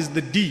Dawood is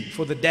the D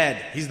for the dad,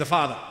 he's the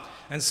father.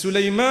 And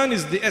Sulaiman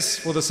is the S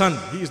for the son,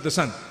 he is the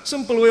son.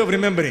 Simple way of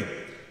remembering.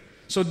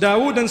 So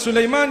Dawood and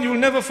Sulaiman, you will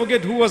never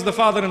forget who was the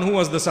father and who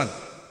was the son.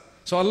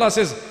 So Allah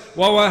says,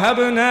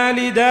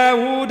 وَوَهَبْنَا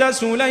لِدَاوُودَ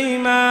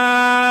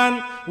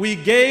سُلَيْمَانَ. We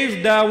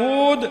gave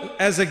Dawood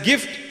as a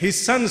gift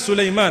his son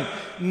Sulaiman.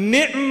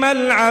 نِعْمَ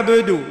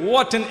الْعَبْدُ.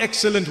 What an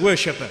excellent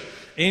worshipper.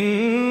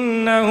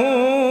 إِنَّهُ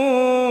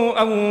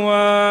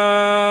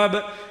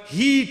أَوَّابٌ.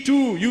 He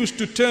too used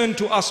to turn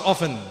to us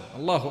often.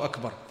 Allahu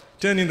Akbar.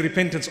 Turn in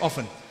repentance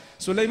often.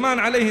 Sulaiman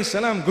alayhi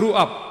salam grew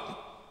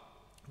up.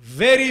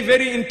 Very,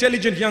 very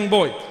intelligent young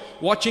boy.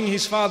 Watching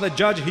his father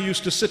judge, he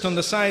used to sit on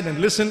the side and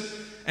listen.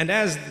 And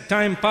as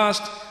time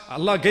passed,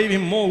 Allah gave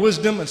him more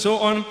wisdom and so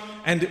on.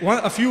 And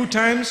a few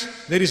times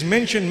there is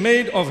mention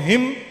made of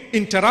him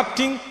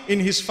interrupting in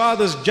his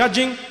father's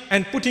judging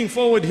and putting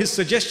forward his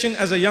suggestion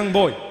as a young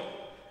boy.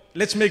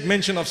 Let's make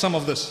mention of some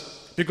of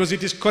this because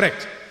it is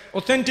correct.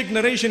 Authentic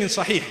narration in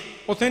Sahih.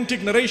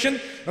 Authentic narration,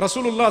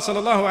 Rasulullah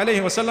sallallahu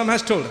alayhi wasallam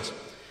has told us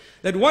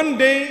that one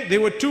day there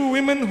were two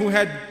women who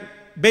had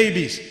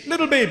babies,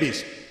 little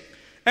babies.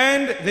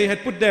 And they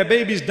had put their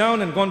babies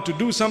down and gone to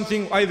do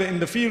something either in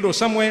the field or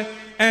somewhere.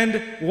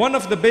 And one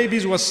of the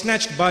babies was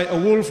snatched by a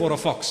wolf or a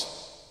fox.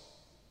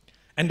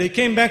 And they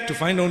came back to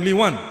find only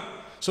one.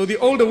 So the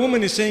older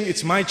woman is saying,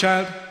 it's my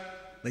child.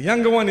 The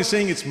younger one is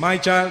saying, it's my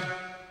child.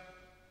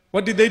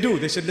 What did they do?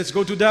 They said, let's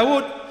go to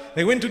Dawood.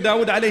 They went to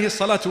Dawood alayhi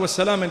salatu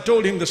wasalam and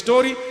told him the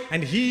story.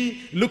 And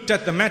he looked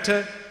at the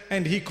matter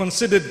and he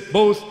considered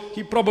both.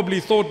 He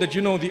probably thought that,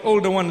 the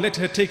older one, let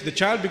her take the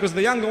child because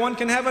the younger one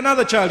can have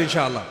another child,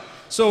 inshallah.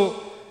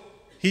 So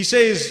he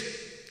says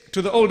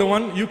to the older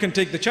one, you can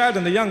take the child,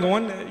 and the younger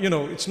one,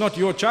 it's not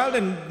your child,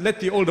 and let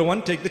the older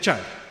one take the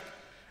child.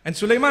 And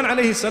Sulaiman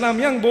alayhi salam,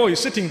 young boy,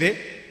 sitting there,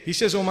 he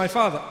says, oh my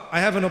father, I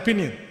have an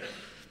opinion.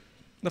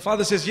 The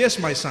father says, yes,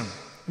 my son.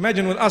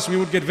 Imagine with us, we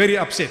would get very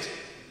upset.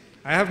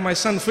 I have my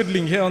son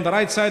fiddling here on the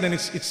right side and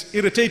it's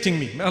irritating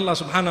me. May Allah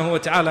subhanahu wa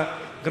ta'ala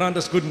grant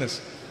us goodness.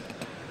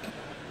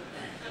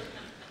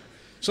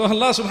 So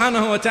Allah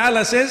subhanahu wa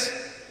ta'ala says,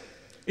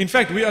 in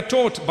fact, we are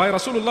taught by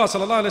Rasulullah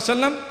sallallahu alaihi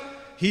wasallam.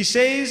 He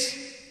says,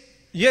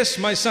 yes,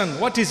 my son,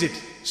 what is it?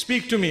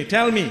 Speak to me,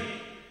 tell me.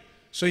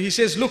 So he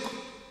says, look,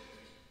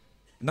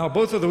 now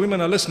both of the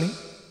women are listening.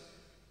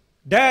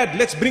 Dad,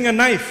 let's bring a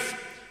knife.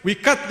 We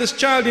cut this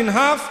child in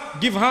half,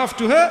 give half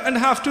to her and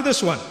half to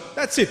this one.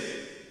 That's it.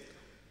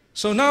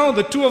 So now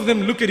the two of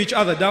them look at each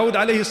other. Dawood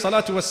alayhi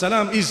salatu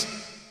wasalam is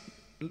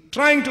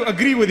trying to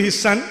agree with his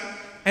son.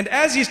 And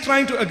as he's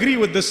trying to agree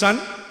with the son,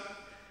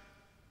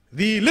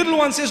 the little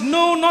one says,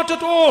 no, not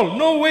at all,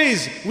 no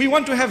ways. We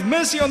want to have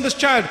mercy on this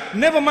child.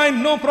 Never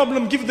mind, no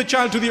problem, give the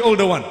child to the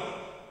older one.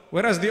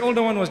 Whereas the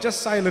older one was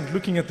just silent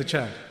looking at the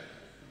child.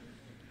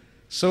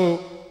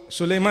 So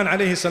Sulaiman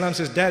alayhi salam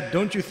says, Dad,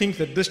 don't you think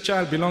that this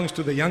child belongs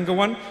to the younger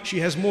one? She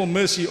has more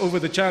mercy over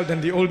the child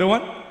than the older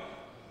one.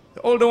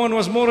 The older one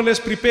was more or less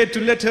prepared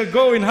to let her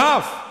go in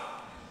half.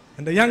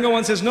 And the younger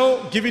one says,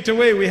 no, give it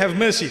away, we have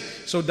mercy.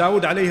 So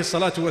Dawood alayhi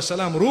salatu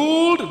wasalam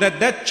ruled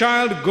that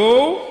child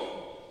go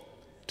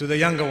to the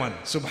younger one,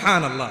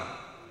 subhanallah.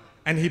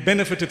 And he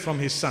benefited from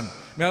his son.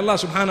 May Allah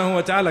subhanahu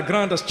wa ta'ala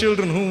grant us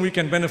children whom we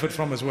can benefit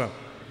from as well.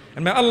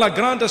 And may Allah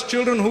grant us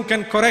children who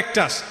can correct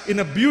us in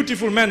a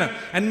beautiful manner.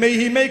 And may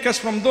He make us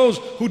from those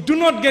who do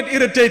not get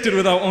irritated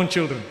with our own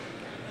children.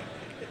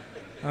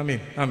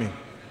 Ameen, ameen.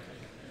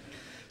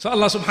 So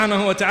Allah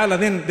subhanahu wa ta'ala,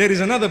 then there is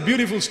another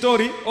beautiful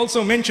story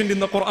also mentioned in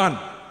the Quran.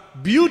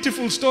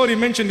 Beautiful story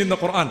mentioned in the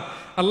Quran.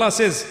 Allah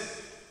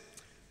says,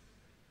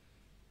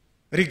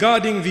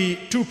 regarding the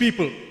two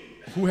people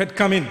who had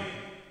come in.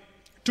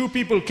 Two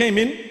people came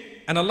in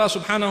And Allah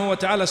subhanahu wa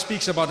ta'ala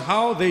speaks about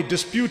how they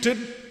disputed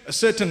a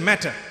certain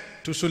matter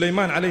to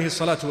Sulaiman alayhi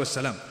salatu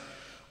wassalam.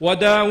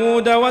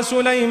 وداود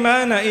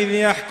وسليمان إذ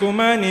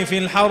يحكمان في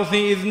الحرث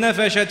إذ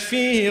نفشت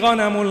فيه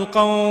غنم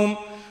القوم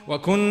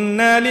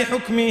وكنا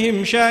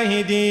لحكمهم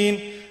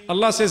شاهدين.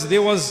 Allah says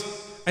there was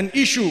an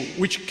issue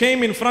which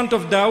came in front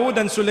of Dawood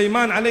and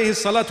Sulaiman alayhi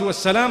salatu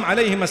wassalam,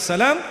 alayhim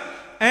assalam,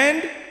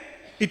 and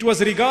it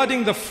was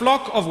regarding the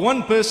flock of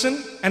one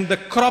person and the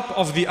crop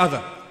of the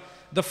other.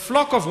 The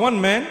flock of one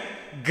man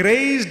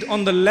grazed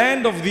on the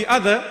land of the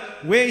other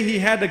where he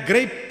had a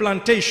grape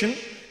plantation,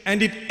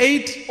 and it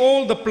ate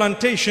all the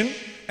plantation.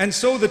 And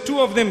so the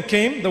two of them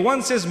came. The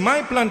one says,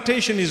 my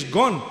plantation is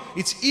gone,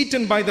 it's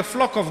eaten by the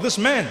flock of this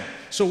man.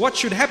 So what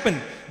should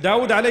happen?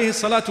 Dawood alayhi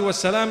salatu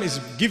wasalam is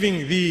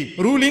giving the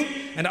ruling,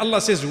 and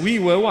Allah says, we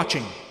were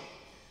watching.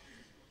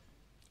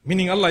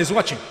 Meaning Allah is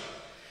watching.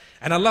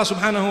 And Allah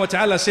subhanahu wa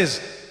ta'ala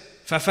says,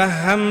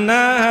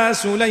 فَفَهَّمْنَاهَا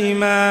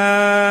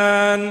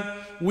سُلَيْمَانَ.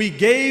 We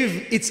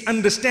gave its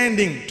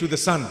understanding to the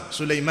son,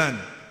 Sulaiman.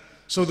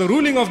 So the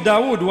ruling of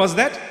Dawood was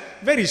that,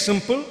 very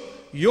simple,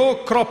 your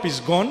crop is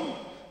gone,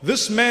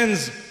 this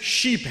man's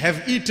sheep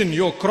have eaten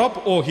your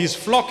crop, or his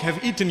flock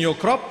have eaten your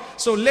crop,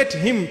 so let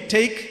him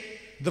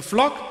take the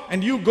flock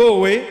and you go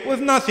away with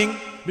nothing,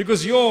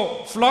 because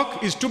your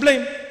flock is to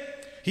blame.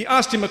 He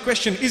asked him a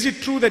question, is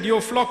it true that your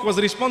flock was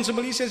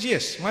responsible? He says,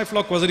 yes, my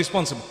flock was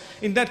responsible.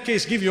 In that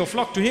case, give your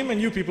flock to him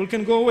and you people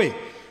can go away.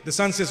 The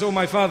son says, oh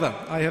my father,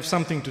 I have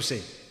something to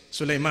say.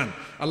 Sulaiman,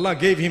 Allah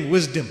gave him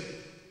wisdom.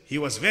 He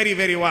was very,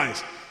 very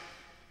wise.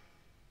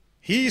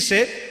 He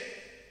said,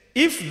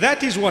 if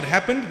that is what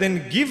happened,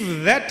 then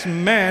give that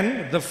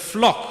man the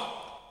flock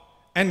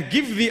and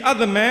give the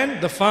other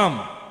man the farm,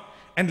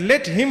 and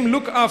let him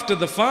look after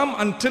the farm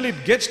until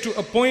it gets to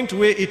a point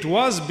where it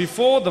was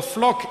before the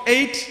flock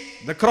ate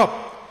the crop.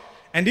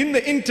 And in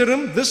the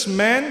interim, this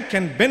man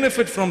can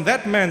benefit from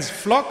that man's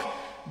flock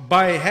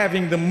by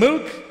having the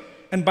milk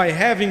and by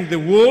having the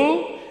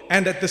wool,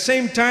 and at the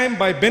same time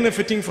by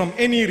benefiting from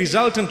any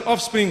resultant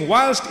offspring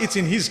whilst it's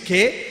in his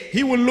care.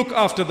 He will look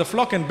after the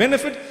flock and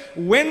benefit.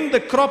 When the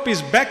crop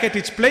is back at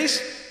its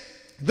place,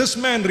 this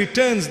man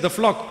returns the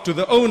flock to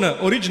the owner,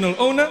 original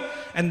owner,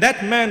 and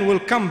that man will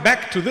come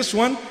back to this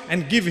one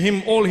and give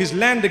him all his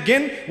land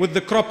again with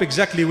the crop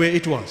exactly where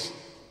it was.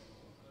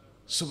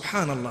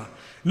 Subhanallah.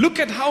 Look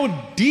at how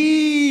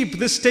deep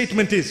this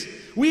statement is.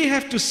 We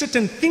have to sit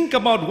and think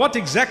about what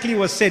exactly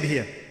was said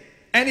here.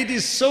 And it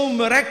is so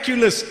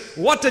miraculous.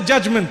 What a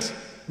judgment.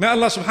 May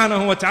Allah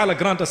subhanahu wa ta'ala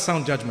grant us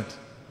sound judgment.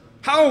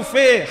 How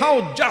fair,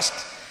 how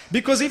just.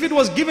 Because if it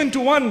was given to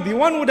one, the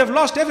one would have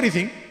lost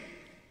everything.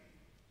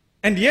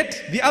 And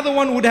yet the other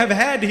one would have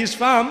had his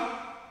farm,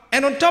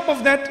 and on top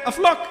of that, a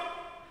flock.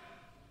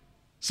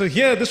 So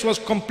here this was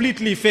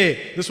completely fair.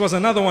 This was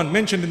another one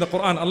mentioned in the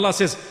Quran. Allah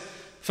says,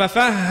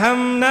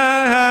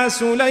 فَفَهَّمْنَاهَا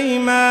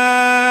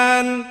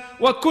سُلَيْمَانَ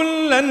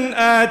وَكُلًّا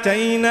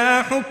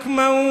آتَيْنَا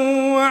حُكْمًا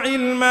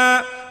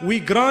وَعِلْمًا. We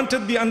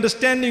granted the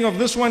understanding of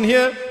this one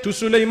here to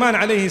Sulaiman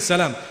alayhi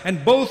salam.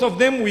 And both of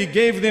them, we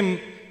gave them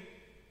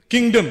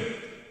kingdom,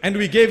 and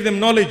we gave them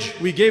knowledge.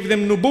 We gave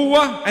them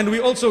nubuwah, and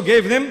we also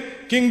gave them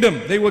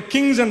kingdom. They were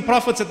kings and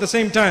prophets at the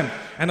same time.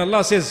 And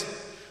Allah says,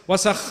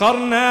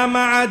 وَسَخَّرْنَا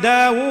مَعَ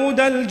دَاوُودَ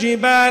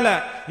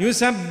الْجِبَالَ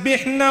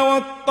يُسَبِّحْنَ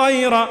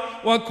وَالطَّيْرَ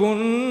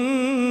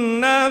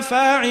وَكُنَّا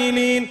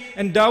فَاعِلِينَ.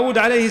 And Dawood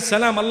alayhi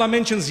salam, Allah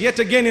mentions yet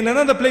again in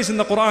another place in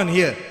the Quran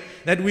here,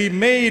 that we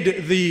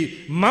made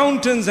the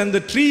mountains and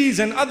the trees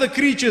and other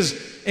creatures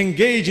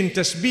engage in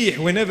tasbih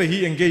whenever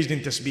he engaged in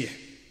tasbih.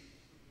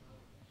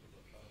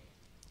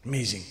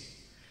 Amazing.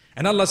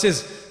 And Allah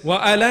says,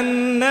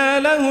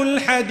 وَأَلَنَّا لَهُ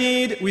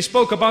الْحَدِيدِ. We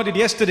spoke about it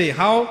yesterday,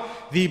 how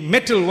the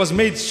metal was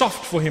made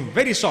soft for him,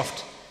 very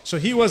soft. So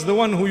he was the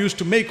one who used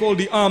to make all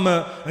the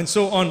armor and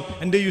so on,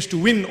 and they used to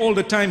win all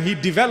the time. He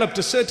developed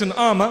a certain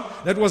armor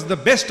that was the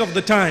best of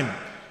the time.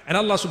 And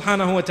Allah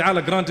subhanahu wa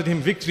ta'ala granted him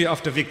victory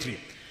after victory.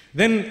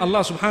 Then Allah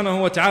subhanahu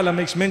wa ta'ala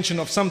makes mention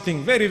of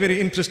something very, very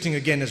interesting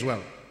again as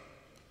well.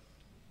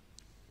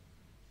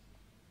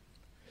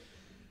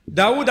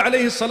 Dawood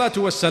alayhi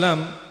salatu was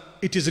salam,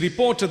 it is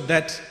reported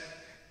that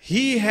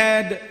he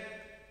had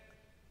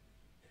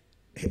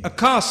a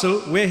castle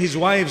where his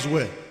wives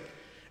were.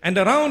 And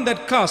around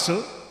that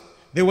castle,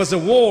 there was a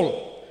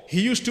wall.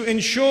 He used to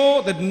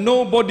ensure that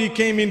nobody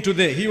came into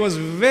there. He was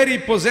very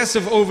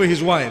possessive over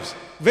his wives.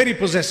 Very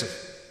possessive.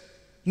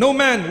 No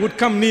man would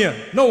come near.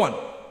 No one.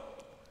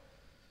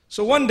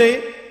 So one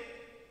day,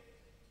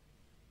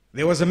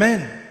 there was a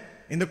man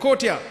in the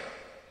courtyard.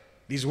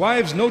 These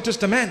wives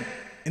noticed a man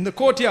in the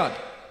courtyard.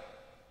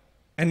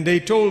 And they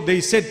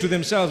said to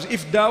themselves,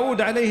 if Dawood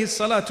alayhi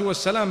salatu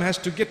wasalam has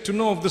to get to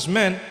know of this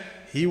man,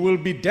 he will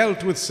be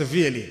dealt with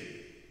severely.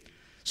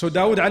 So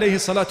Dawood alayhi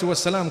salatu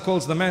wasalam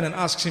calls the man and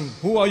asks him,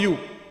 who are you?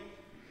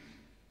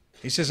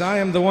 He says, I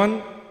am the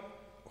one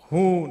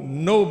who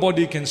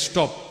nobody can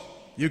stop.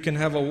 You can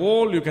have a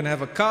wall, you can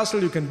have a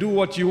castle, you can do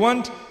what you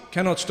want,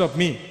 cannot stop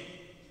me.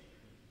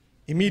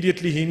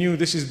 Immediately he knew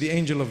this is the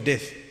angel of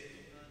death.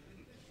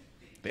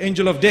 The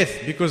angel of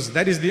death, because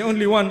that is the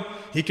only one,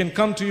 he can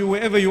come to you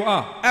wherever you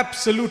are,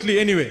 absolutely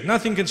anywhere.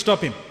 Nothing can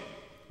stop him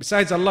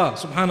besides Allah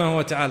subhanahu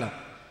wa ta'ala.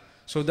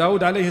 So Dawood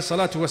alayhi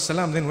salatu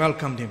wasalam then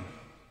welcomed him.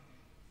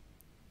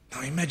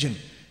 Now imagine,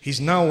 he's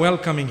now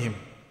welcoming him.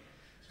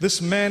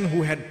 This man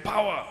who had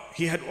power,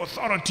 he had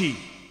authority,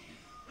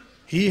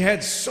 he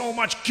had so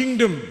much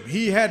kingdom,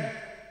 he had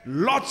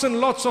lots and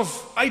lots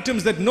of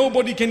items that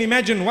nobody can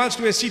imagine whilst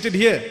we are seated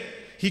here.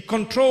 He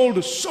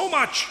controlled so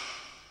much.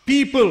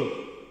 People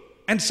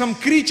and some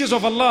creatures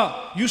of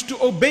Allah used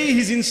to obey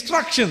his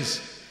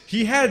instructions.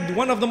 He had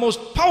one of the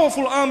most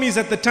powerful armies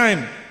at the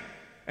time,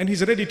 and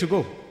he's ready to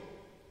go.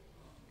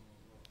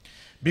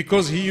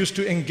 Because he used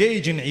to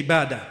engage in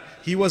ibadah.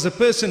 He was a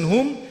person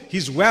whom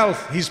his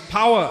wealth, his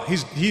power,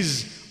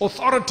 his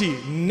authority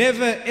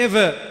never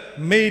ever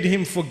made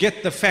him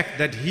forget the fact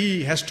that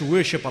he has to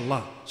worship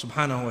Allah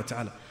subhanahu wa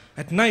ta'ala.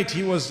 At night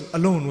he was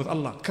alone with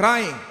Allah,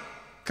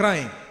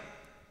 crying.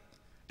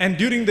 And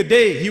during the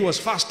day he was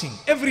fasting.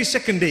 Every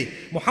second day,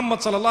 Muhammad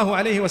sallallahu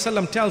alayhi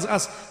wasallam tells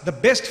us the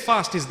best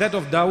fast is that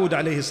of Dawood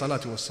alayhi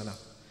salatu wasalam.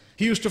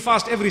 He used to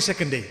fast every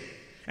second day.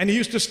 And he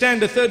used to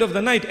stand a third of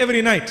the night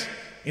every night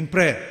in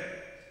prayer.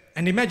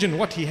 And imagine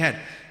what he had.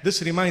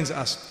 This reminds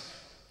us,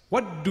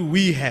 what do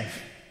we have?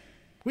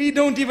 We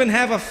don't even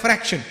have a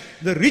fraction.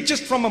 The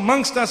richest from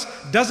amongst us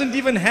doesn't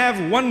even have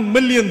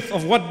 1/1,000,000th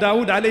of what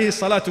Dawood alayhi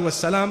salatu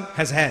wasalam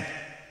has had.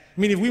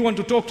 I mean, if we want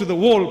to talk to the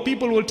wall,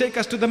 people will take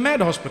us to the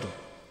mad hospital.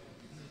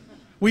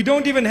 We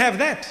don't even have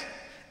that.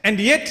 And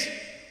yet,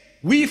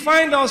 we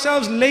find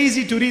ourselves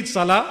lazy to read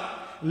salah,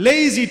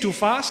 lazy to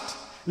fast,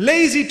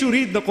 lazy to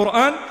read the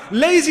Quran,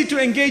 lazy to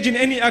engage in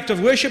any act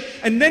of worship,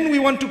 and then we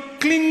want to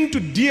cling to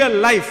dear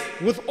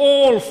life with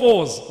all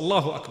fours.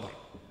 Allahu Akbar.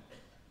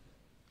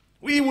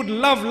 We would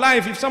love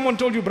life. If someone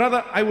told you,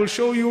 brother, I will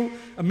show you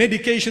a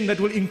medication that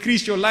will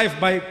increase your life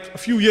by a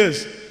few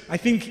years, I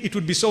think it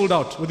would be sold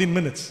out within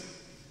minutes.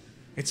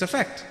 It's a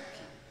fact.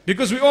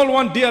 Because we all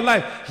want dear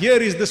life.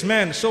 Here is this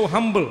man, so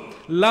humble,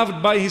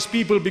 loved by his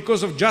people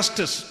because of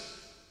justice.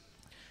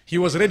 He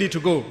was ready to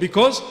go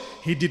because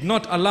he did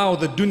not allow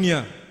the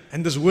dunya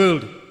and this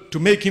world to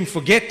make him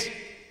forget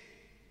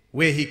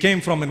where he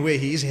came from and where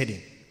he is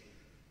heading.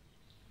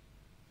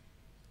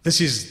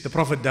 This is the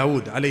Prophet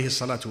Dawood alayhi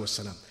salatu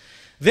wasalam.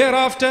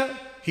 Thereafter,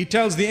 he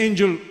tells the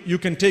angel, you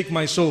can take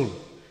my soul.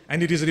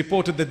 And it is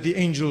reported that the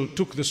angel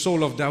took the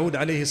soul of Dawood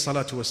alayhi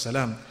salatu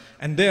wasalam.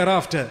 And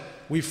thereafter,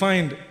 we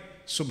find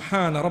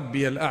Subhana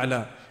Rabbi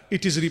al-A'la.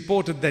 It is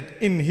reported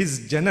that in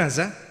his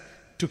janazah,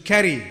 to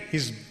carry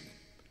his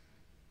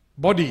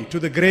body to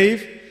the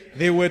grave,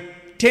 there were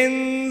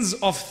tens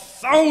of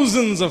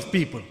thousands of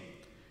people.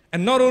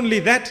 And not only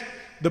that,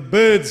 the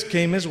birds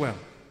came as well.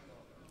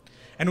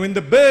 And when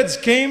the birds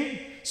came,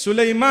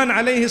 Sulaiman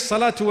alayhi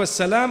salatu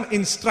wasalam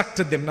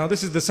instructed them. Now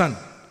this is the sun.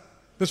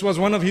 This was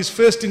one of his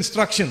first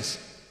instructions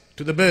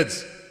to the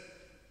birds.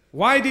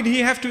 Why did he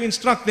have to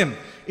instruct them?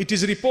 It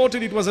is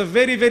reported it was a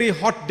very, very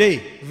hot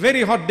day.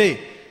 Very hot day.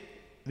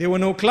 There were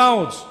no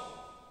clouds,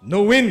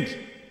 no wind,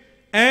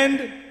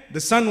 and the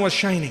sun was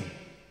shining,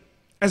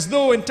 as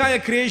though entire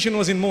creation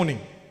was in mourning.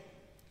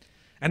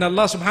 And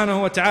Allah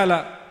subhanahu wa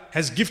ta'ala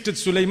has gifted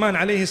Sulaiman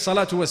alayhi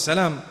salatu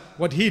wasalam.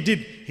 What he did,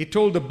 he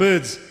told the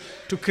birds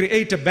to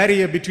create a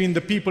barrier between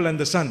the people and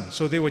the sun.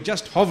 So they were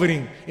just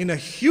hovering in a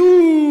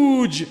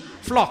huge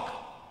flock,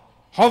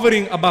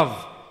 hovering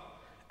above.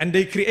 And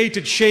they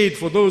created shade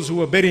for those who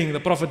were burying the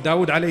Prophet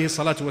Dawood alayhi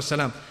salatu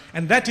wasalam.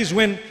 And that is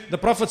when the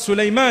Prophet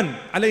Sulaiman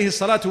alayhi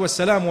salatu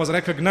wasalam was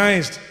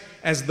recognized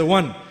as the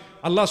one.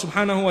 Allah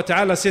subhanahu wa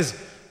ta'ala says,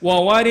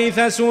 وَوَرِثَ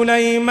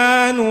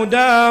سُلَيْمَانُ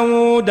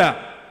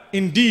دَاوُودَ.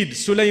 Indeed,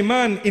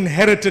 Sulaiman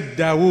inherited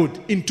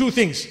Dawood in two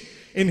things,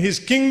 in his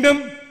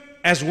kingdom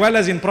as well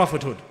as in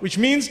prophethood, which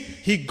means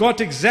he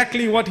got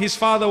exactly what his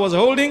father was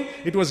holding.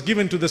 It was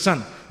given to the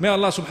son. May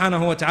Allah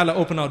subhanahu wa ta'ala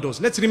open our doors.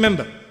 Let's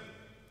remember,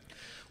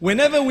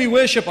 whenever we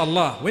worship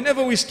Allah,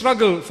 whenever we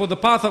struggle for the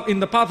in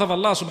the path of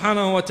Allah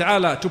subhanahu wa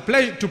ta'ala,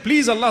 to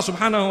please Allah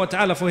subhanahu wa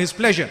ta'ala for his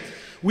pleasure,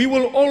 we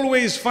will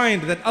always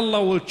find that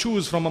Allah will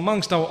choose from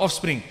amongst our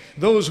offspring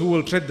those who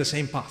will tread the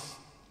same path.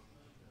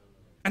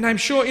 And I'm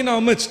sure in our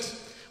midst,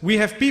 we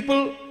have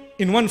people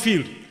in one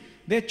field.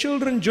 Their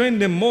children join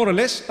them more or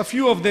less. A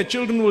few of their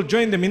children will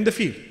join them in the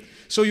field.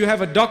 So you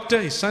have a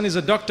doctor, his son is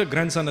a doctor,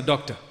 grandson a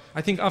doctor.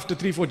 I think after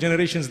 3-4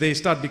 generations, they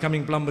start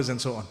becoming plumbers and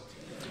so on.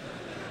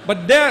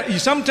 But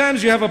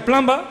sometimes you have a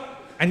plumber,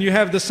 and you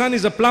have the son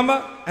is a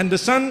plumber, and the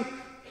son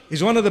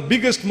is one of the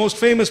biggest, most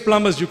famous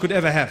plumbers you could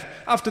ever have.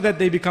 After that,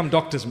 they become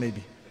doctors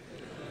maybe.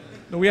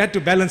 No, we had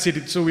to balance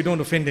it so we don't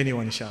offend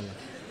anyone, inshallah.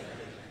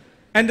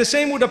 And the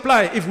same would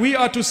apply if we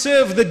are to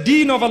serve the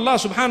deen of Allah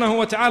subhanahu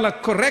wa ta'ala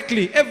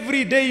correctly.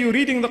 Every day you're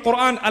reading the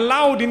Quran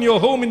aloud in your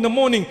home in the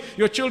morning,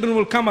 your children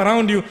will come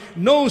around you.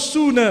 No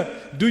sooner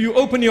do you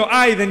open your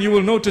eye than you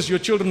will notice your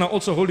children are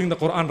also holding the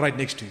Quran right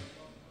next to you.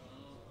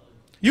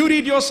 You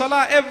read your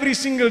salah every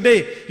single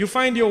day. You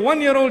find your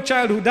 1-year-old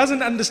child who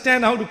doesn't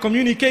understand how to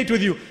communicate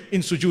with you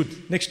in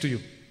sujood next to you.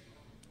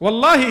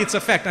 Wallahi, it's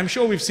a fact. I'm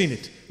sure we've seen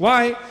it.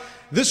 Why?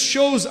 This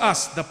shows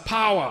us the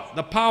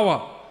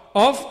power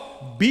of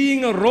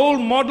being a role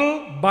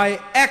model by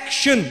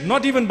action,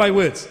 not even by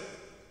words.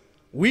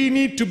 We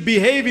need to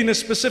behave in a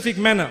specific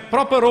manner,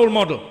 proper role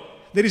model.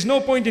 There is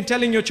no point in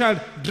telling your child,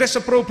 dress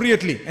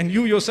appropriately, and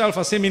you yourself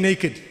are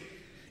semi-naked.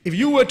 If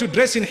you were to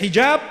dress in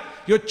hijab,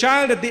 your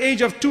child at the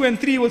age of 2 and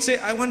 3 will say,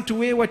 I want to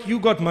wear what you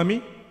got,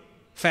 mommy.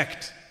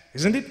 Fact,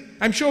 isn't it?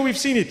 I'm sure we've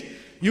seen it.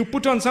 You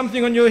put on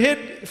something on your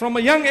head, from a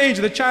young age,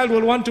 the child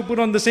will want to put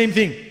on the same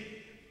thing.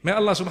 May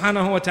Allah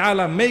subhanahu wa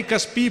ta'ala make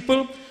us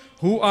people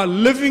who are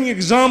living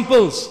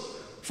examples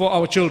for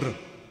our children.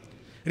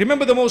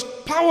 Remember, the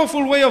most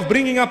powerful way of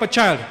bringing up a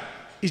child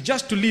is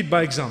just to lead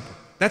by example.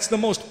 That's the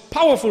most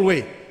powerful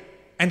way.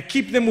 And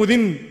keep them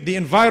within the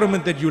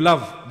environment that you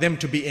love them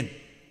to be in.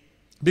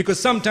 Because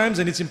sometimes,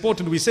 and it's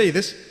important we say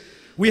this,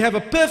 we have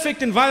a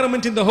perfect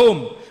environment in the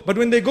home, but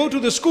when they go to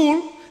the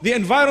school, the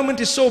environment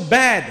is so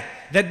bad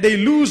that they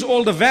lose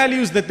all the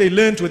values that they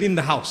learned within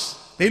the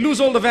house. They lose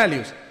all the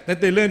values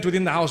that they learned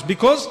within the house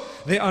because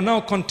they are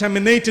now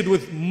contaminated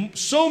with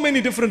so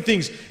many different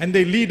things and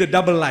they lead a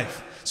double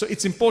life. So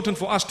it's important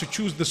for us to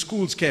choose the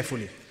schools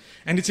carefully.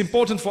 And it's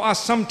important for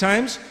us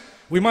sometimes,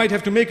 we might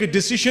have to make a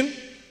decision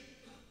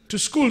to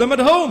school them at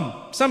home.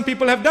 Some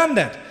people have done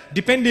that.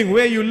 Depending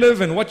where you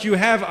live and what you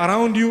have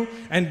around you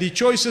and the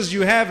choices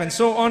you have and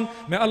so on.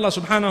 May Allah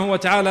subhanahu wa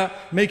ta'ala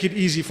make it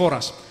easy for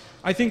us.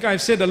 I think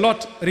I've said a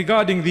lot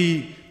regarding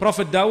the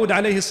Prophet Dawood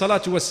alayhi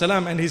salatu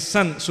wassalam and his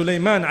son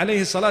Sulaiman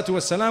alayhi salatu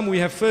wassalam. We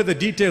have further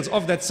details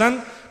of that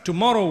son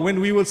tomorrow when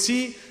we will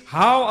see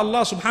how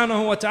Allah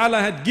subhanahu wa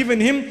ta'ala had given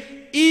him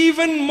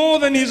even more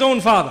than his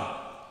own father.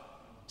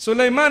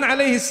 Sulaiman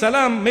alayhi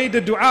salam made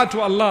a dua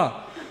to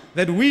Allah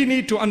that we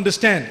need to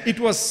understand. It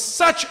was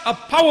such a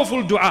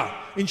powerful dua.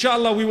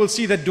 Inshallah, we will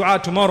see that dua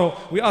tomorrow.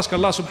 We ask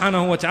Allah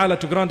subhanahu wa ta'ala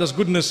to grant us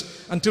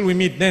goodness until we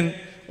meet then.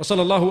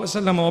 وصلى الله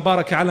وسلم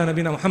وبارك على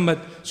نبينا محمد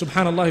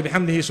سبحان الله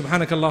بحمده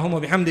سبحانك اللهم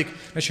وبحمدك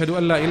نشهد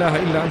أن لا إله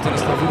إلا أنت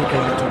نستغفرك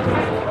ونتوب إليك.